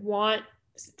doesn't want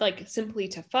like simply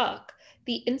to fuck.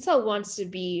 The incel wants to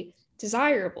be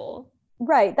desirable.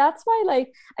 Right. That's why,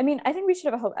 like, I mean, I think we should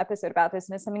have a whole episode about this,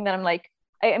 and it's something that I'm like,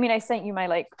 I mean, I sent you my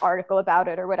like article about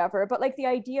it or whatever, but like the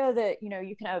idea that, you know,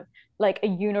 you can have like a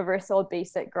universal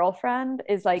basic girlfriend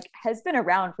is like has been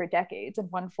around for decades in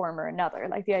one form or another,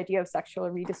 like the idea of sexual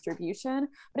redistribution,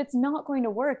 but it's not going to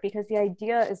work because the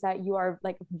idea is that you are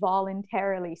like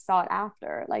voluntarily sought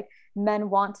after. Like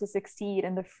men want to succeed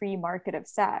in the free market of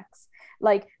sex.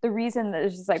 Like the reason that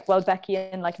it's just like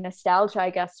Welbeckian like nostalgia,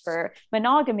 I guess, for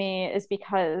monogamy is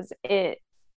because it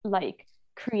like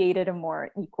created a more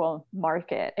equal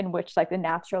market in which like the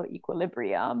natural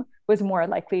equilibrium was more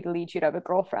likely to lead you to have a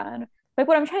girlfriend. Like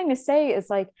what I'm trying to say is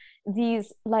like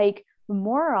these like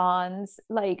morons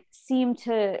like seem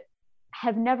to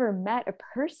have never met a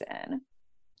person,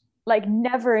 like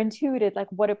never intuited like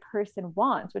what a person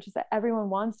wants, which is that everyone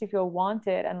wants to feel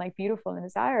wanted and like beautiful and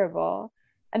desirable.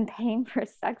 And paying for a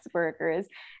sex worker is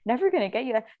never going to get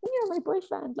you that. You know, my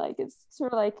boyfriend like is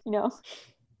sort of like, you know,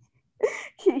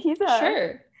 he's a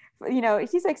Sure. you know,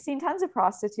 he's like seen tons of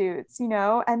prostitutes, you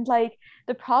know, and like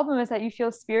the problem is that you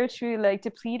feel spiritually like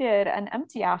depleted and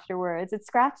empty afterwards. It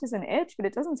scratches an itch, but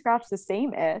it doesn't scratch the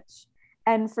same itch.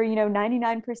 And for, you know,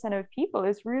 99% of people,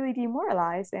 it's really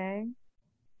demoralizing.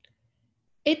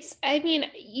 It's, I mean,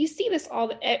 you see this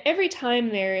every time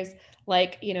there's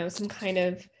like, you know, some kind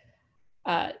of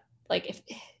like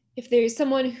if there's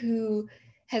someone who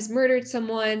has murdered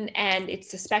someone and it's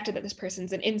suspected that this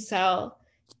person's an incel,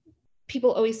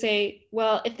 people always say,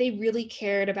 well, if they really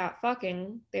cared about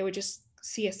fucking, they would just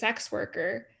see a sex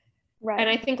worker. And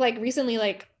I Right. think like recently,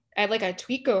 like I had like a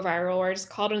tweet go viral where I just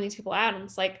called one of these people out, and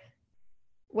it's like,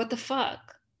 what the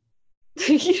fuck?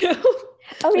 You know?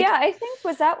 Oh Like, yeah, I think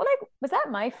was that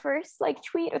my first like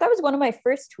tweet? Or that was one of my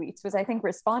first tweets, was I think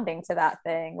responding to that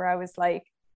thing where I was like,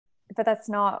 but that's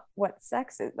not what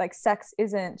sex is. Like sex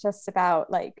isn't just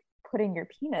about like putting your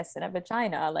penis in a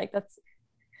vagina. Like that's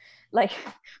like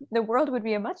the world would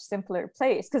be a much simpler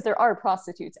place, because there are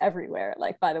prostitutes everywhere.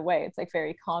 Like, by the way, it's like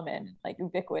very common, like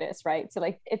ubiquitous, right? So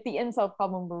like if the incel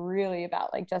problem were really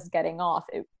about like just getting off,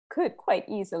 it could quite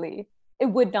easily, it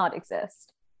would not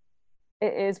exist.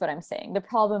 It is what I'm saying. The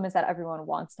problem is that everyone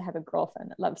wants to have a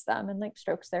girlfriend that loves them and like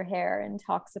strokes their hair and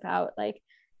talks about like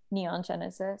Neon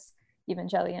Genesis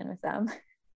Evangelion with them.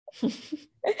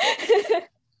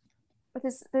 But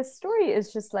this story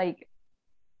is just like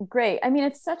great. I mean,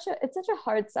 it's such a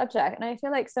hard subject, and I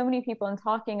feel like so many people in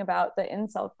talking about the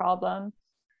incel problem,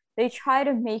 they try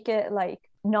to make it like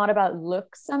not about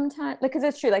looks sometimes, because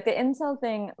it's true, like the incel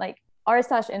thing, like r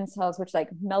slash incels, which like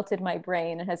melted my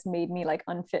brain and has made me like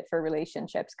unfit for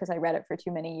relationships because I read it for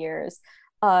too many years,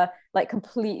 like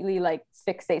completely like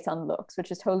fixates on looks, which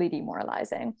is totally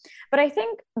demoralizing. But I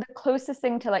think the closest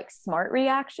thing to like smart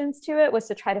reactions to it was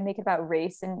to try to make it about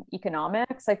race and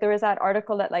economics. Like there was that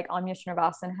article that like Anya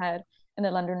Srinivasan had in the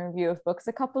London Review of Books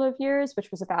a couple of years, which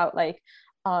was about like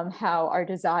how our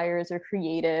desires are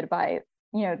created by,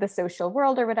 you know, the social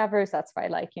world or whatever. So that's why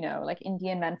like, you know, like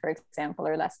Indian men, for example,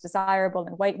 are less desirable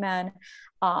than white men.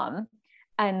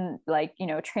 And like, you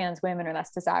know, trans women are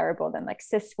less desirable than like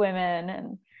cis women.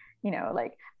 And, you know,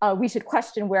 like we should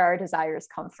question where our desires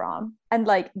come from. And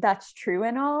like, that's true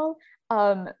and all.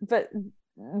 But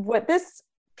what this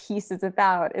piece is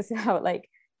about is how like,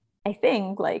 I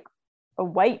think like a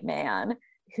white man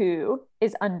who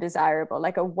is undesirable,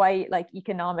 like a white, like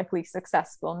economically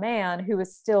successful man who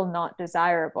is still not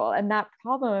desirable. And that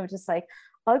problem of just like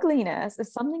ugliness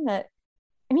is something that,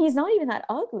 I mean, he's not even that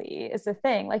ugly is the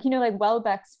thing. Like, you know, like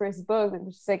Welbeck's first book,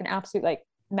 which is like an absolute like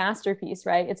masterpiece,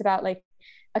 right? It's about like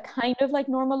a kind of like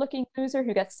normal looking loser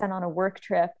who gets sent on a work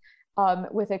trip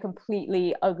with a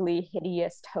completely ugly,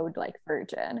 hideous toad-like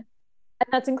virgin. And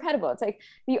that's incredible. It's like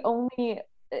the only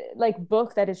like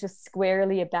book that is just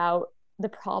squarely about the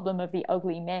problem of the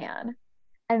ugly man.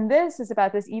 And this is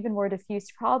about this even more diffuse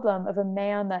problem of a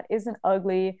man that isn't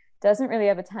ugly, doesn't really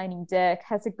have a tiny dick,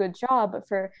 has a good job, but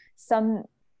for some,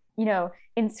 you know,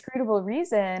 inscrutable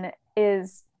reason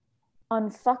is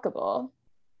unfuckable.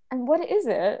 And what is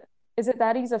it? Is it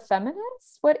that he's a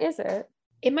feminist? What is it?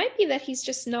 it might be that he's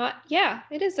just not, yeah,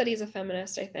 it is that he's a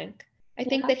feminist, I think. I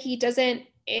think Yeah. that he doesn't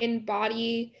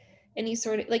embody any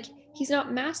sort of, like, he's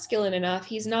not masculine enough.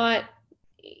 He's not,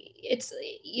 it's,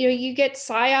 you know, you get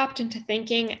psyoped into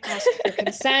thinking, ask for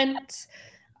consent.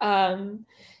 Um,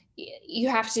 you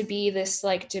have to be this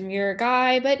like demure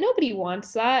guy, but nobody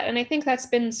wants that. And I think that's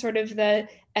been sort of the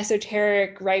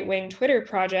esoteric right-wing Twitter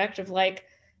project of like,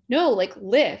 no, like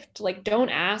lift, like don't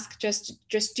ask, just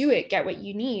do it, get what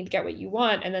you need, get what you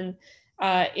want. And then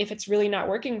if it's really not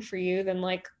working for you, then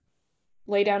like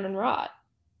lay down and rot.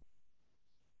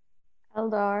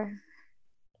 Eldar.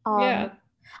 Yeah.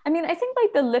 I mean, I think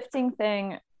like the lifting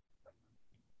thing,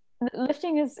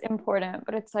 lifting is important,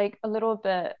 but it's like a little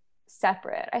bit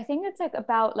separate. I think it's like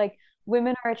about like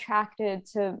women are attracted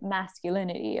to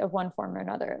masculinity of one form or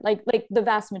another. Like the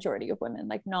vast majority of women,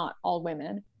 like not all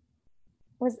women.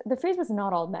 Was the phrase was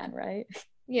not all men, right? It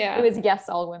Yeah. was yes,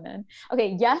 all women.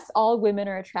 Okay, yes, all women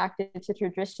are attracted to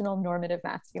traditional normative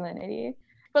masculinity.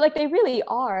 But like they really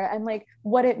are. And like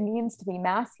what it means to be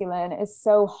masculine is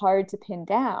so hard to pin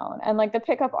down. And like the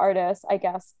pickup artists, I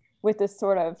guess, with this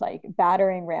sort of like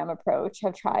battering ram approach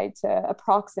have tried to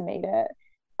approximate it.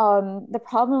 The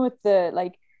problem with the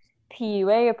like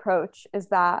PUA approach is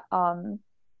that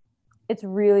it's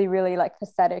really, really like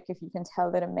pathetic if you can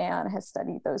tell that a man has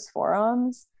studied those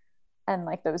forums and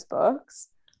like those books.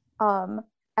 Um,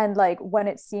 and like when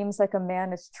it seems like a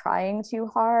man is trying too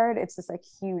hard, it's this like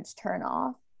huge turn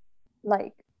off.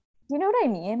 Like, you know what I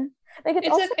mean? Like it's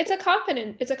also It's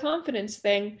a confidence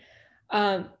thing.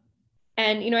 Um,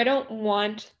 and you know, I don't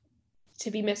want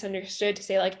to be misunderstood to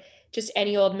say like just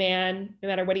any old man, no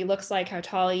matter what he looks like, how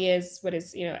tall he is, what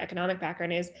his, you know, economic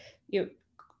background is, you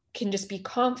can just be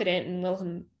confident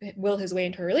and will his way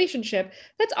into a relationship.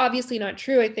 That's obviously not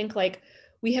true. I think like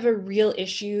we have a real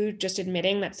issue just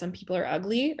admitting that some people are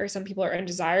ugly or some people are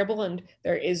undesirable, and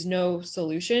there is no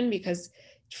solution, because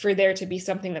for there to be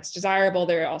something that's desirable,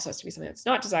 there also has to be something that's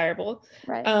not desirable.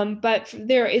 right. But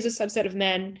there is a subset of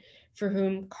men for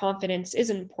whom confidence is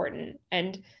important.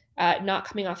 And not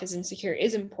coming off as insecure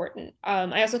is important.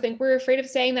 I also think we're afraid of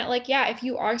saying that, like, yeah, if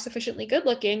you are sufficiently good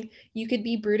looking, you could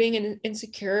be brooding and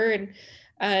insecure, and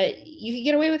you can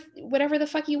get away with whatever the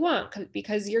fuck you want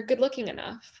because you're good looking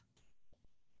enough.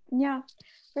 Yeah,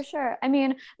 for sure. I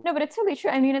mean, no, but it's totally true.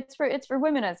 I mean, it's for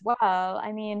women as well.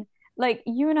 I mean, like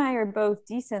you and I are both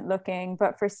decent looking,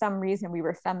 but for some reason we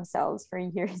were femcells for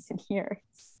years and years.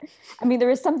 I mean, there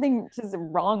was something just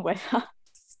wrong with us.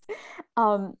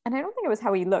 And I don't think it was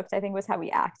how we looked. I think it was how we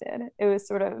acted. It was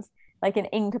sort of like an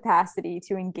incapacity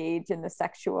to engage in the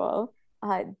sexual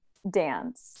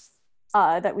dance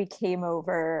that we came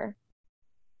over.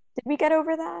 Did we get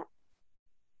over that?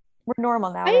 We're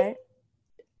normal now, I right?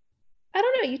 I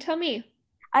don't know. You tell me.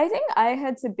 I think I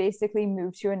had to basically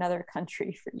move to another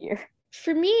country for years.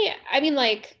 For me, I mean,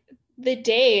 like the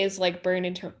day is like burned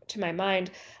into my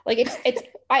mind. Like it's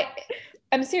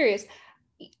I'm serious.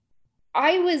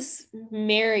 I was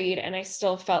married and I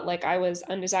still felt like I was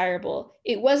undesirable.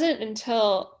 It wasn't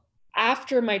until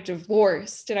after my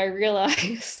divorce did I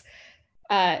realize,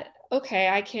 uh, okay,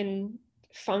 I can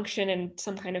function in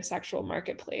some kind of sexual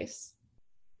marketplace.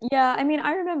 Yeah, I mean,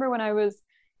 I remember when I was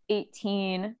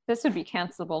 18, this would be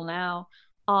cancelable now.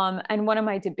 And one of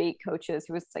my debate coaches,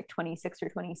 who was like 26 or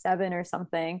 27 or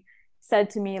something, said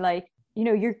to me, like,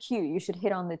 you're cute, you should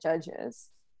hit on the judges.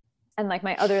 And like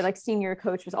my other like senior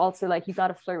coach was also like, you got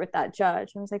to flirt with that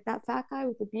judge. And I was like, that fat guy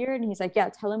with the beard. And he's like, yeah,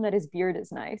 tell him that his beard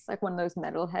is nice, like one of those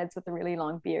metalheads with a really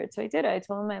long beard. So I did it. I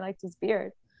told him I liked his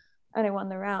beard, and I won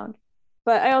the round.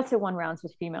 But I also won rounds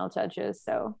with female judges,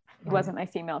 so it wasn't my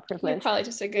female You're privilege. probably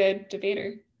just a good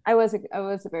debater. I was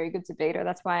a very good debater.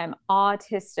 That's why I'm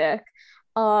autistic.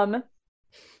 Um,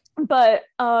 but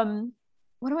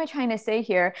what am I trying to say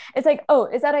here? It's like, oh,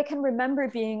 is that I can remember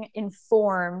being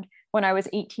informed when I was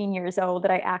 18 years old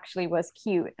that I actually was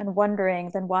cute, and wondering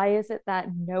then why is it that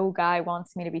no guy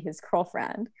wants me to be his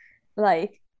girlfriend?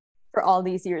 Like for all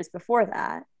these years before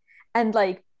that. And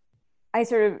like I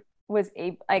sort of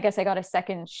I guess I got a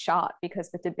second shot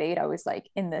because the debate, I was like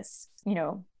in this,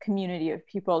 community of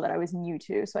people that I was new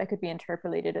to. So I could be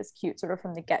interpolated as cute sort of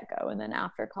from the get go. And then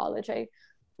after college,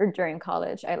 or during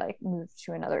college, I like moved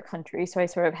to another country. So I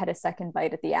sort of had a second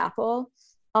bite at the apple.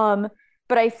 Um,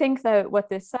 but I think that what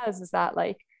this says is that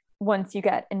like once you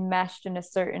get enmeshed in a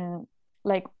certain,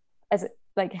 like, as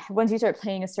like once you start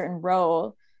playing a certain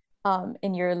role,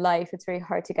 in your life, it's very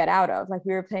hard to get out of. Like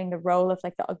we were playing the role of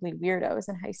like the ugly weirdos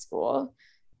in high school,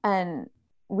 and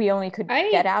we only could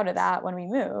get I out of that when we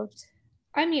moved.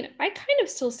 I mean, I kind of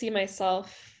still see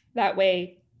myself that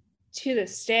way to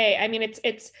this day. I mean,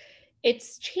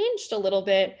 it's changed a little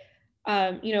bit.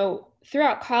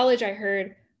 Throughout college, I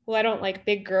heard, well, I don't like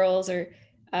big girls, or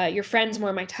your friend's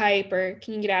more my type, or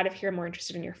can you get out of here? I'm more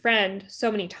interested in your friend.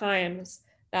 So many times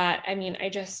that, I mean,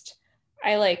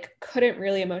 I like couldn't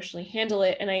really emotionally handle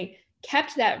it. And I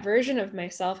kept that version of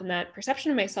myself and that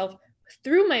perception of myself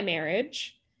through my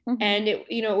marriage. Mm-hmm. And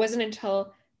it wasn't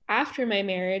until after my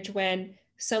marriage when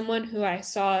someone who I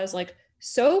saw as like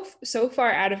so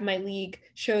far out of my league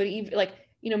showed even like,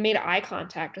 made eye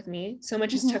contact with me so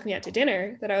much as Mm-hmm. took me out to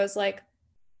dinner, that I was like,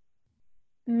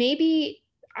 maybe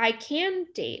I can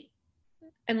date.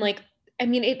 And like, I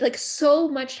mean, it like so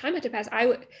much time had to pass.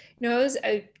 I was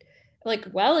like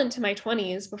well into my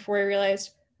 20s before I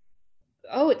realized,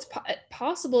 oh, it's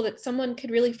possible that someone could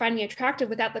really find me attractive,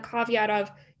 without the caveat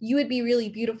of, you would be really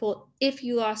beautiful if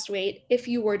you lost weight, if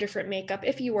you wore different makeup,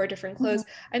 if you wore different Mm-hmm. clothes.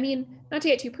 I mean, not to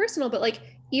get too personal, but like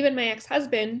even my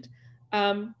ex-husband,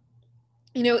 um,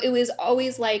 it was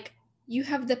always like, you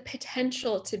have the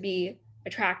potential to be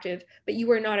attractive, but you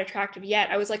are not attractive yet.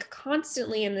 I was like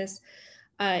constantly in this,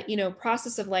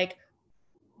 process of like,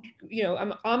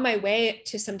 I'm on my way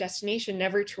to some destination,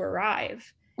 never to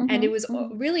arrive. And it Mm-hmm. was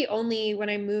Mm-hmm. really only when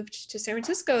I moved to San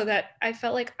Francisco that I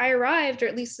felt like I arrived, or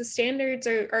at least the standards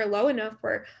are low enough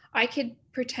where I could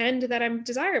pretend that I'm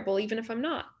desirable, even if I'm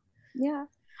not. Yeah.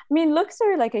 I mean, looks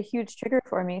are like a huge trigger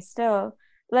for me still.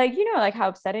 Like, like how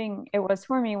upsetting it was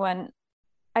for me when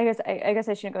I guess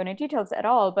I shouldn't go into details at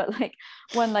all, but like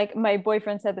when like my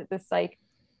boyfriend said that this like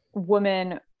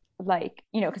woman, like,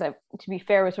 because I, to be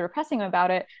fair, was sort of pressing him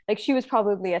about it, like she was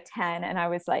probably a 10 and I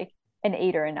was like an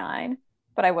 8 or a 9,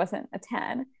 but I wasn't a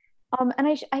 10.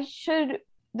 And I should,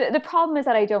 the problem is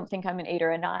that I don't think I'm an 8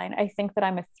 or a 9. I think that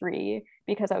I'm a 3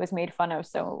 because I was made fun of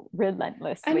so I mean,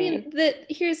 relentlessly.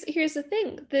 here's the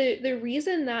thing. The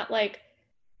reason that like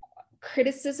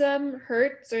criticism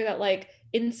hurts, or that like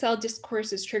incel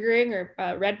discourse is triggering,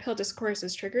 or red pill discourse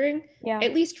is triggering, Yeah,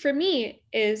 at least for me,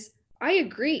 is I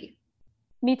agree.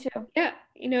 me too. Yeah,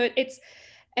 it's,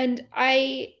 and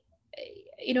I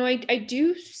I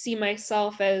do see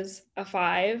myself as a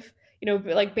five,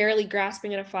 like barely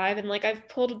grasping at a five. And like I've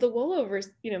pulled the wool over,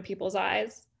 people's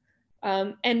eyes.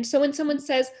 And so when someone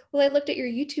says, well, I looked at your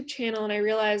YouTube channel and I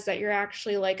realized that you're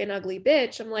actually like an ugly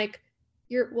bitch, I'm like,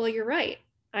 you're right.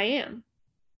 I am.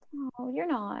 Oh, you're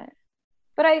not.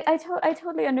 But I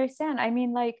totally understand. I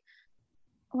mean, like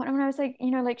when I was like,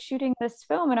 like shooting this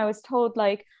film and I was told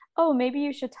like, oh, maybe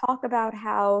you should talk about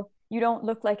how you don't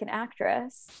look like an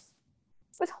actress.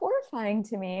 It was horrifying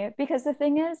to me because the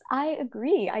thing is, I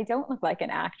agree. I don't look like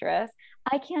an actress.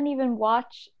 I can't even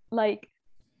watch like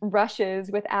rushes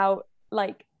without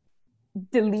like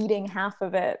deleting half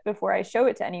of it before I show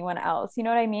it to anyone else. You know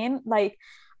what I mean? Like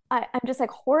I'm just like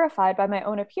horrified by my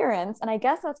own appearance. And I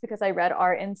guess that's because I read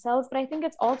art incels, but I think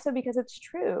it's also because it's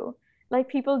true. Like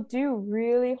people do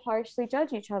really harshly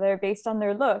judge each other based on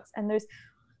their looks. And there's,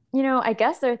 I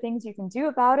guess there are things you can do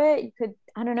about it. You could,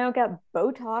 I don't know, get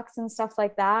Botox and stuff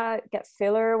like that, get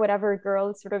filler, whatever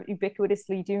girls sort of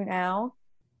ubiquitously do now.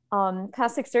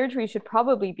 Plastic surgery should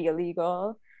probably be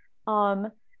illegal.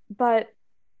 But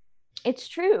it's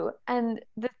true. And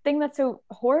the thing that's so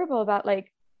horrible about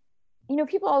like,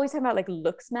 people always talk about like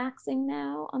looks maxing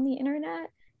now on the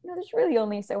internet. There's really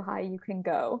only so high you can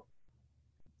go.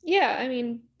 Yeah, I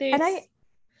mean, And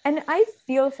there's I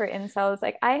feel for incels.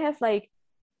 Like I have like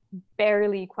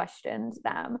barely questioned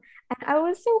them. And I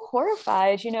was so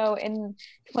horrified, in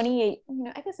 28,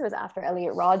 I guess it was after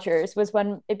Elliot Rogers was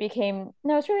when it became,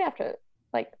 no, it's really after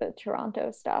like the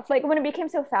Toronto stuff. Like when it became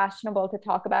so fashionable to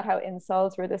talk about how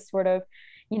incels were this sort of,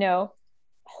 you know,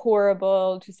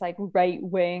 horrible, just like right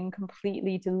wing,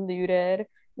 completely deluded,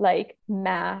 like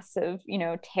massive,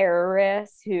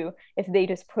 terrorists who, if they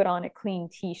just put on a clean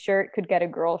t-shirt, could get a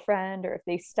girlfriend, or if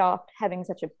they stopped having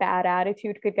such a bad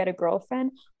attitude, could get a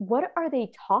girlfriend. What are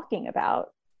they talking about?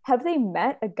 Have they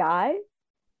met a guy?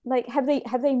 Like, have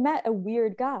they met a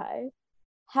weird guy?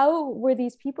 How were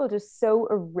these people just so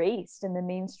erased in the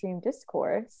mainstream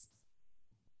discourse?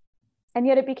 And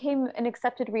yet it became an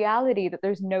accepted reality that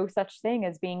there's no such thing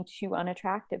as being too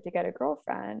unattractive to get a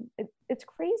girlfriend. It's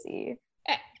crazy.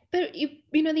 eh, but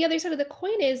the other side of the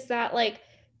coin is that like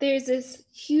there's this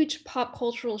huge pop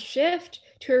cultural shift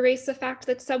to erase the fact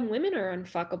that some women are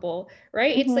unfuckable,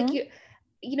 right? It's like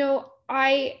Mm-hmm.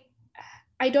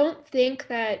 I don't think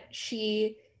that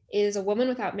she is a woman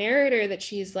without merit or that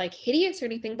she's like hideous or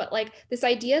anything, but like this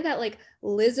idea that like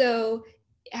Lizzo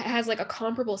has like a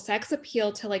comparable sex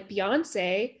appeal to like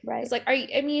Beyonce is Right. like,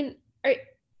 I mean, are,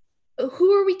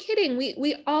 who are we kidding?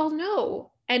 We all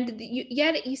know. And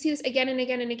yet you see this again and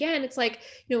again and again. It's like,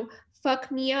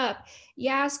 fuck me up.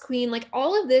 Yes, queen. Like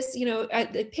all of this,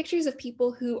 the pictures of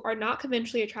people who are not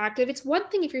conventionally attractive. It's one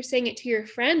thing if you're saying it to your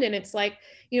friend and it's like,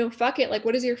 fuck it. Like,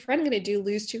 what is your friend going to do?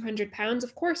 Lose 200 pounds?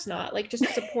 Of course not. Like, just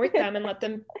support them and let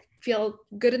them feel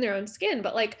good in their own skin.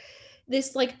 But like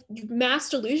this, like, mass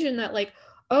delusion that, like,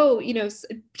 oh,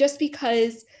 just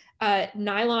because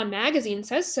Nylon magazine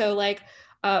says so, like,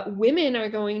 women are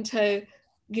going to,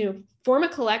 form a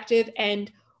collective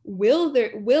and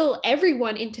will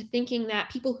everyone into thinking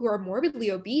that people who are morbidly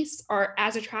obese are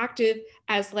as attractive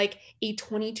as like a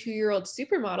 22-year-old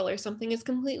supermodel or something is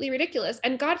completely ridiculous.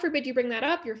 And God forbid you bring that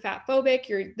up, you're fat phobic,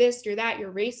 you're this, you're that,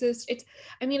 you're racist.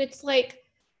 It's like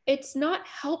it's not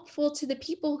helpful to the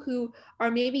people who are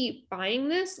maybe buying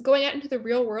this, going out into the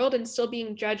real world and still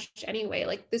being judged anyway.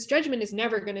 Like this judgment is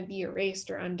never going to be erased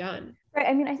or undone. Right.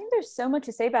 I mean, I think there's so much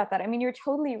to say about that. I mean, you're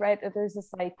totally right that there's this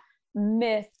like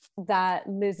myth that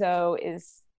Lizzo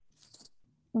is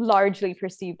largely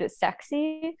perceived as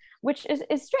sexy, which is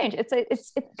strange.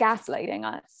 It's gaslighting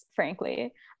us,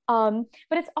 frankly. But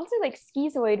it's also like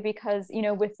schizoid because,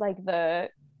 with like the,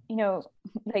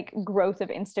 like growth of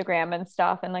Instagram and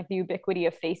stuff and like the ubiquity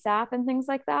of Face App and things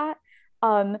like that.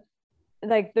 Um,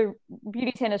 like the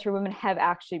beauty standards for women have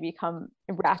actually become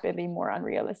rapidly more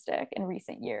unrealistic in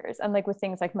recent years, and like with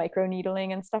things like micro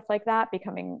needling and stuff like that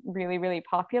becoming really really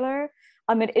popular.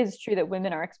 It is true that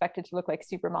women are expected to look like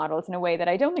supermodels in a way that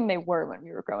I don't think they were when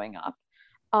we were growing up.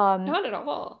 Not at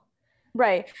all.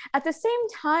 Right. At the same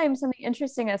time, something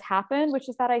interesting has happened, which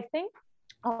is that I think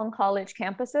on college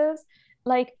campuses,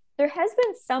 like there has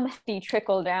been some hefty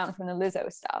trickle down from the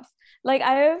Lizzo stuff. Like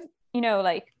I have,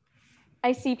 like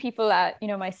I see people at,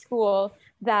 my school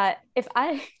that if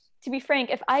I, to be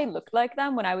frank, if I looked like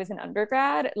them when I was in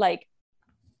undergrad, like,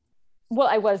 well,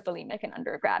 I was bulimic in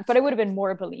undergrad, but I would have been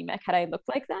more bulimic had I looked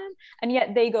like them. And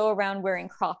yet they go around wearing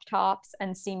crop tops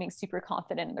and seeming super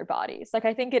confident in their bodies. Like,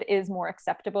 I think it is more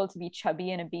acceptable to be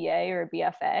chubby in a BA or a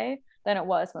BFA than it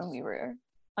was when we were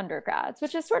undergrads,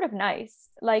 which is sort of nice.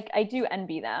 Like, I do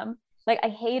envy them. Like, I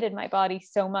hated my body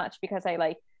so much because I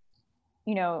like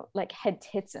you know, like had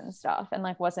tits and stuff and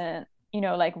like wasn't, you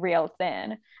know, like real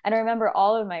thin. And I remember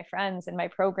all of my friends in my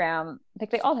program, like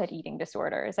they all had eating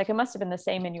disorders. Like it must have been the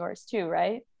same in yours too,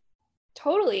 right?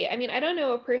 Totally. I mean, I don't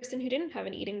know a person who didn't have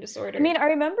an eating I disorder. mean, I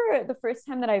remember the first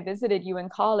time that I visited you in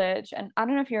college, and I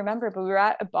don't know if you remember, but we were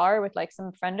at a bar with like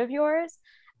some friend of yours,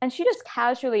 and she just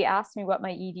casually asked me what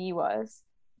my ED was.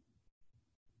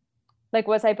 Like,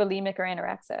 was I bulimic or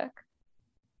anorexic?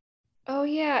 Oh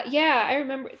yeah, yeah, I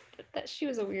remember that she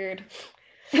was a weird.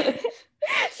 She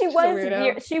She's a was weirdo.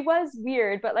 weird. She was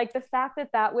weird, but like the fact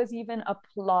that that was even a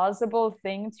plausible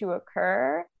thing to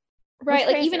occur was Right,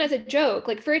 like even crazy. as a joke,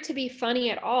 like for it to be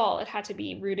funny at all, it had to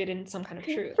be rooted in some kind of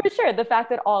truth. For sure, the fact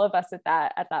that all of us at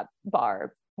that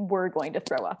bar were going to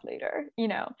throw up later, you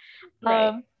know.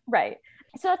 Right. Right.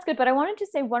 So that's good, but I wanted to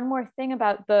say one more thing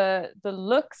about the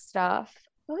look stuff.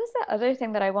 What was the other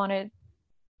thing that I wanted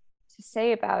to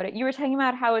say about it? You were talking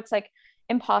about how it's like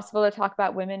impossible to talk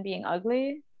about women being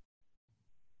ugly.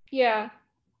 Yeah.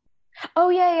 Oh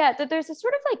yeah, yeah. That there's a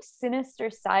sort of like sinister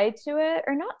side to it,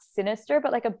 or not sinister,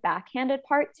 but like a backhanded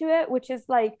part to it, which is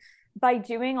like by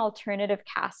doing alternative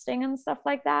casting and stuff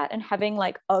like that and having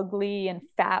like ugly and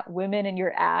fat women in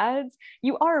your ads,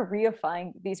 you are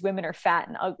reifying these women are fat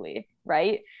and ugly,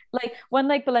 right? Like when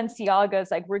like Balenciaga's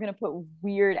like we're gonna put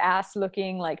weird ass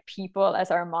looking like people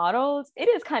as our models, it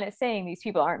is kind of saying these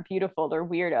people aren't beautiful, they're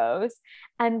weirdos.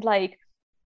 And like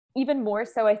even more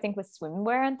so I think with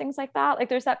swimwear and things like that, like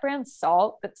there's that brand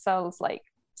Salt that sells like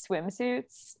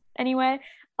swimsuits anyway.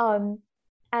 And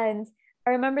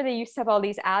I remember they used to have all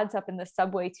these ads up in the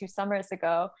subway 2 summers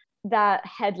ago that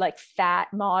had like fat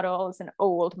models and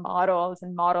old models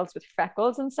and models with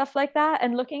freckles and stuff like that.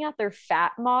 And looking at their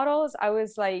fat models, I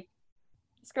was like,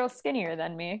 this girl's skinnier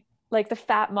than me. Like the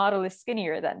fat model is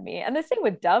skinnier than me. And the same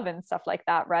with Dove and stuff like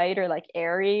that, right? Or like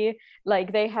Aerie,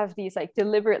 like they have these like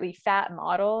deliberately fat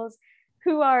models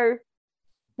who are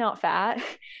not fat,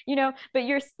 you know, but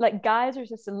you're like guys are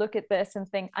supposed to look at this and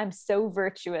think, I'm so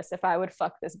virtuous if I would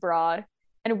fuck this broad.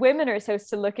 And women are supposed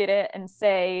to look at it and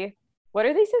say, what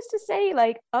are they supposed to say?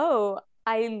 Like, oh,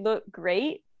 I look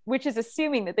great, which is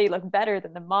assuming that they look better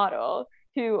than the model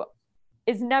who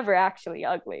is never actually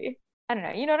ugly. I don't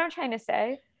know. You know what I'm trying to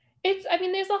say? It's, I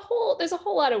mean, there's a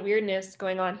whole lot of weirdness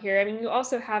going on here. I mean, you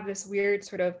also have this weird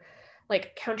sort of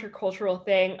like countercultural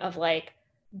thing of like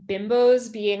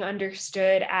bimbos being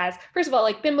understood as, first of all,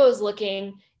 like bimbos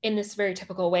looking in this very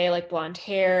typical way, like blonde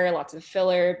hair, lots of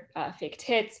filler, fake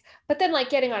tits, but then like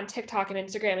getting on TikTok and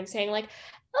Instagram and saying like,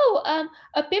 oh,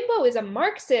 a bimbo is a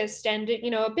Marxist, and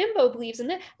you know, a bimbo believes in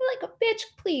that. I'm like, bitch,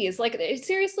 please, like,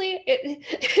 seriously,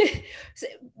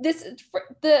 this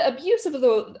the abuse of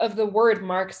the word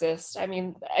Marxist. I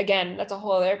mean, again, that's a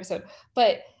whole other episode,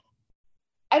 but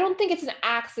I don't think it's an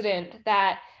accident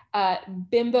that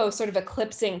bimbo sort of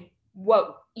eclipsing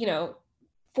what, you know,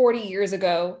 40 years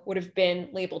ago would have been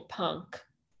labeled punk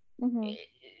Mm-hmm.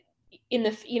 in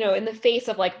the, you know, in the face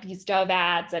of like these Dove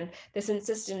ads and this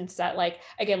insistence that like,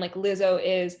 again, like Lizzo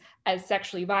is as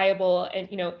sexually viable and,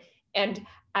 you know, and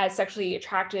as sexually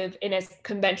attractive in as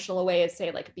conventional a way as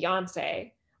say like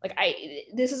Beyonce. Like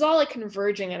this is all like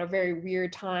converging at a very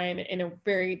weird time in a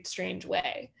very strange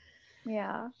way.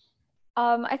 Yeah.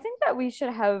 I think that we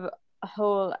should have a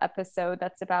whole episode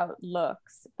that's about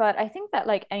looks, but I think that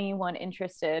like anyone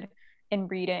interested in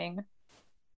reading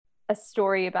a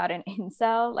story about an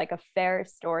incel, like a fair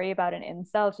story about an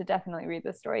incel, should definitely read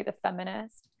the story, The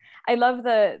Feminist. I love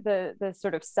the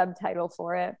sort of subtitle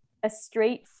for it, a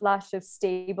straight flush of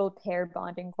stable pair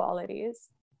bonding qualities.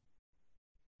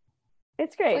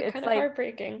 It's It's great. like kind of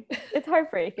heartbreaking. It's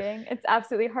heartbreaking. It's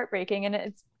absolutely heartbreaking. And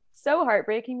it's so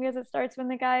heartbreaking because it starts when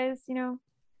the guy is, you know,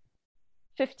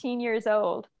 15 years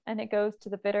old and it goes to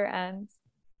the bitter end.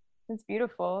 It's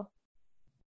beautiful.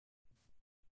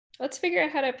 Let's figure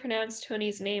out how to pronounce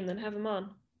Tony's name, then have him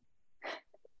on.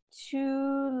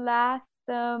 Chulathamut.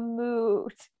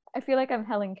 I feel like I'm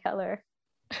Helen Keller.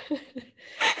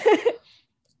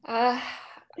 uh,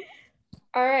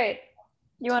 all right.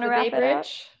 You To want to the Bay wrap it up?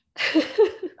 Bridge.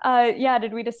 Yeah,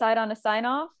 did we decide on a sign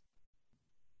off?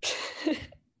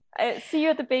 See you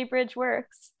at the Bay Bridge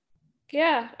Works.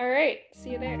 Yeah, all right.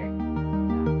 See you there.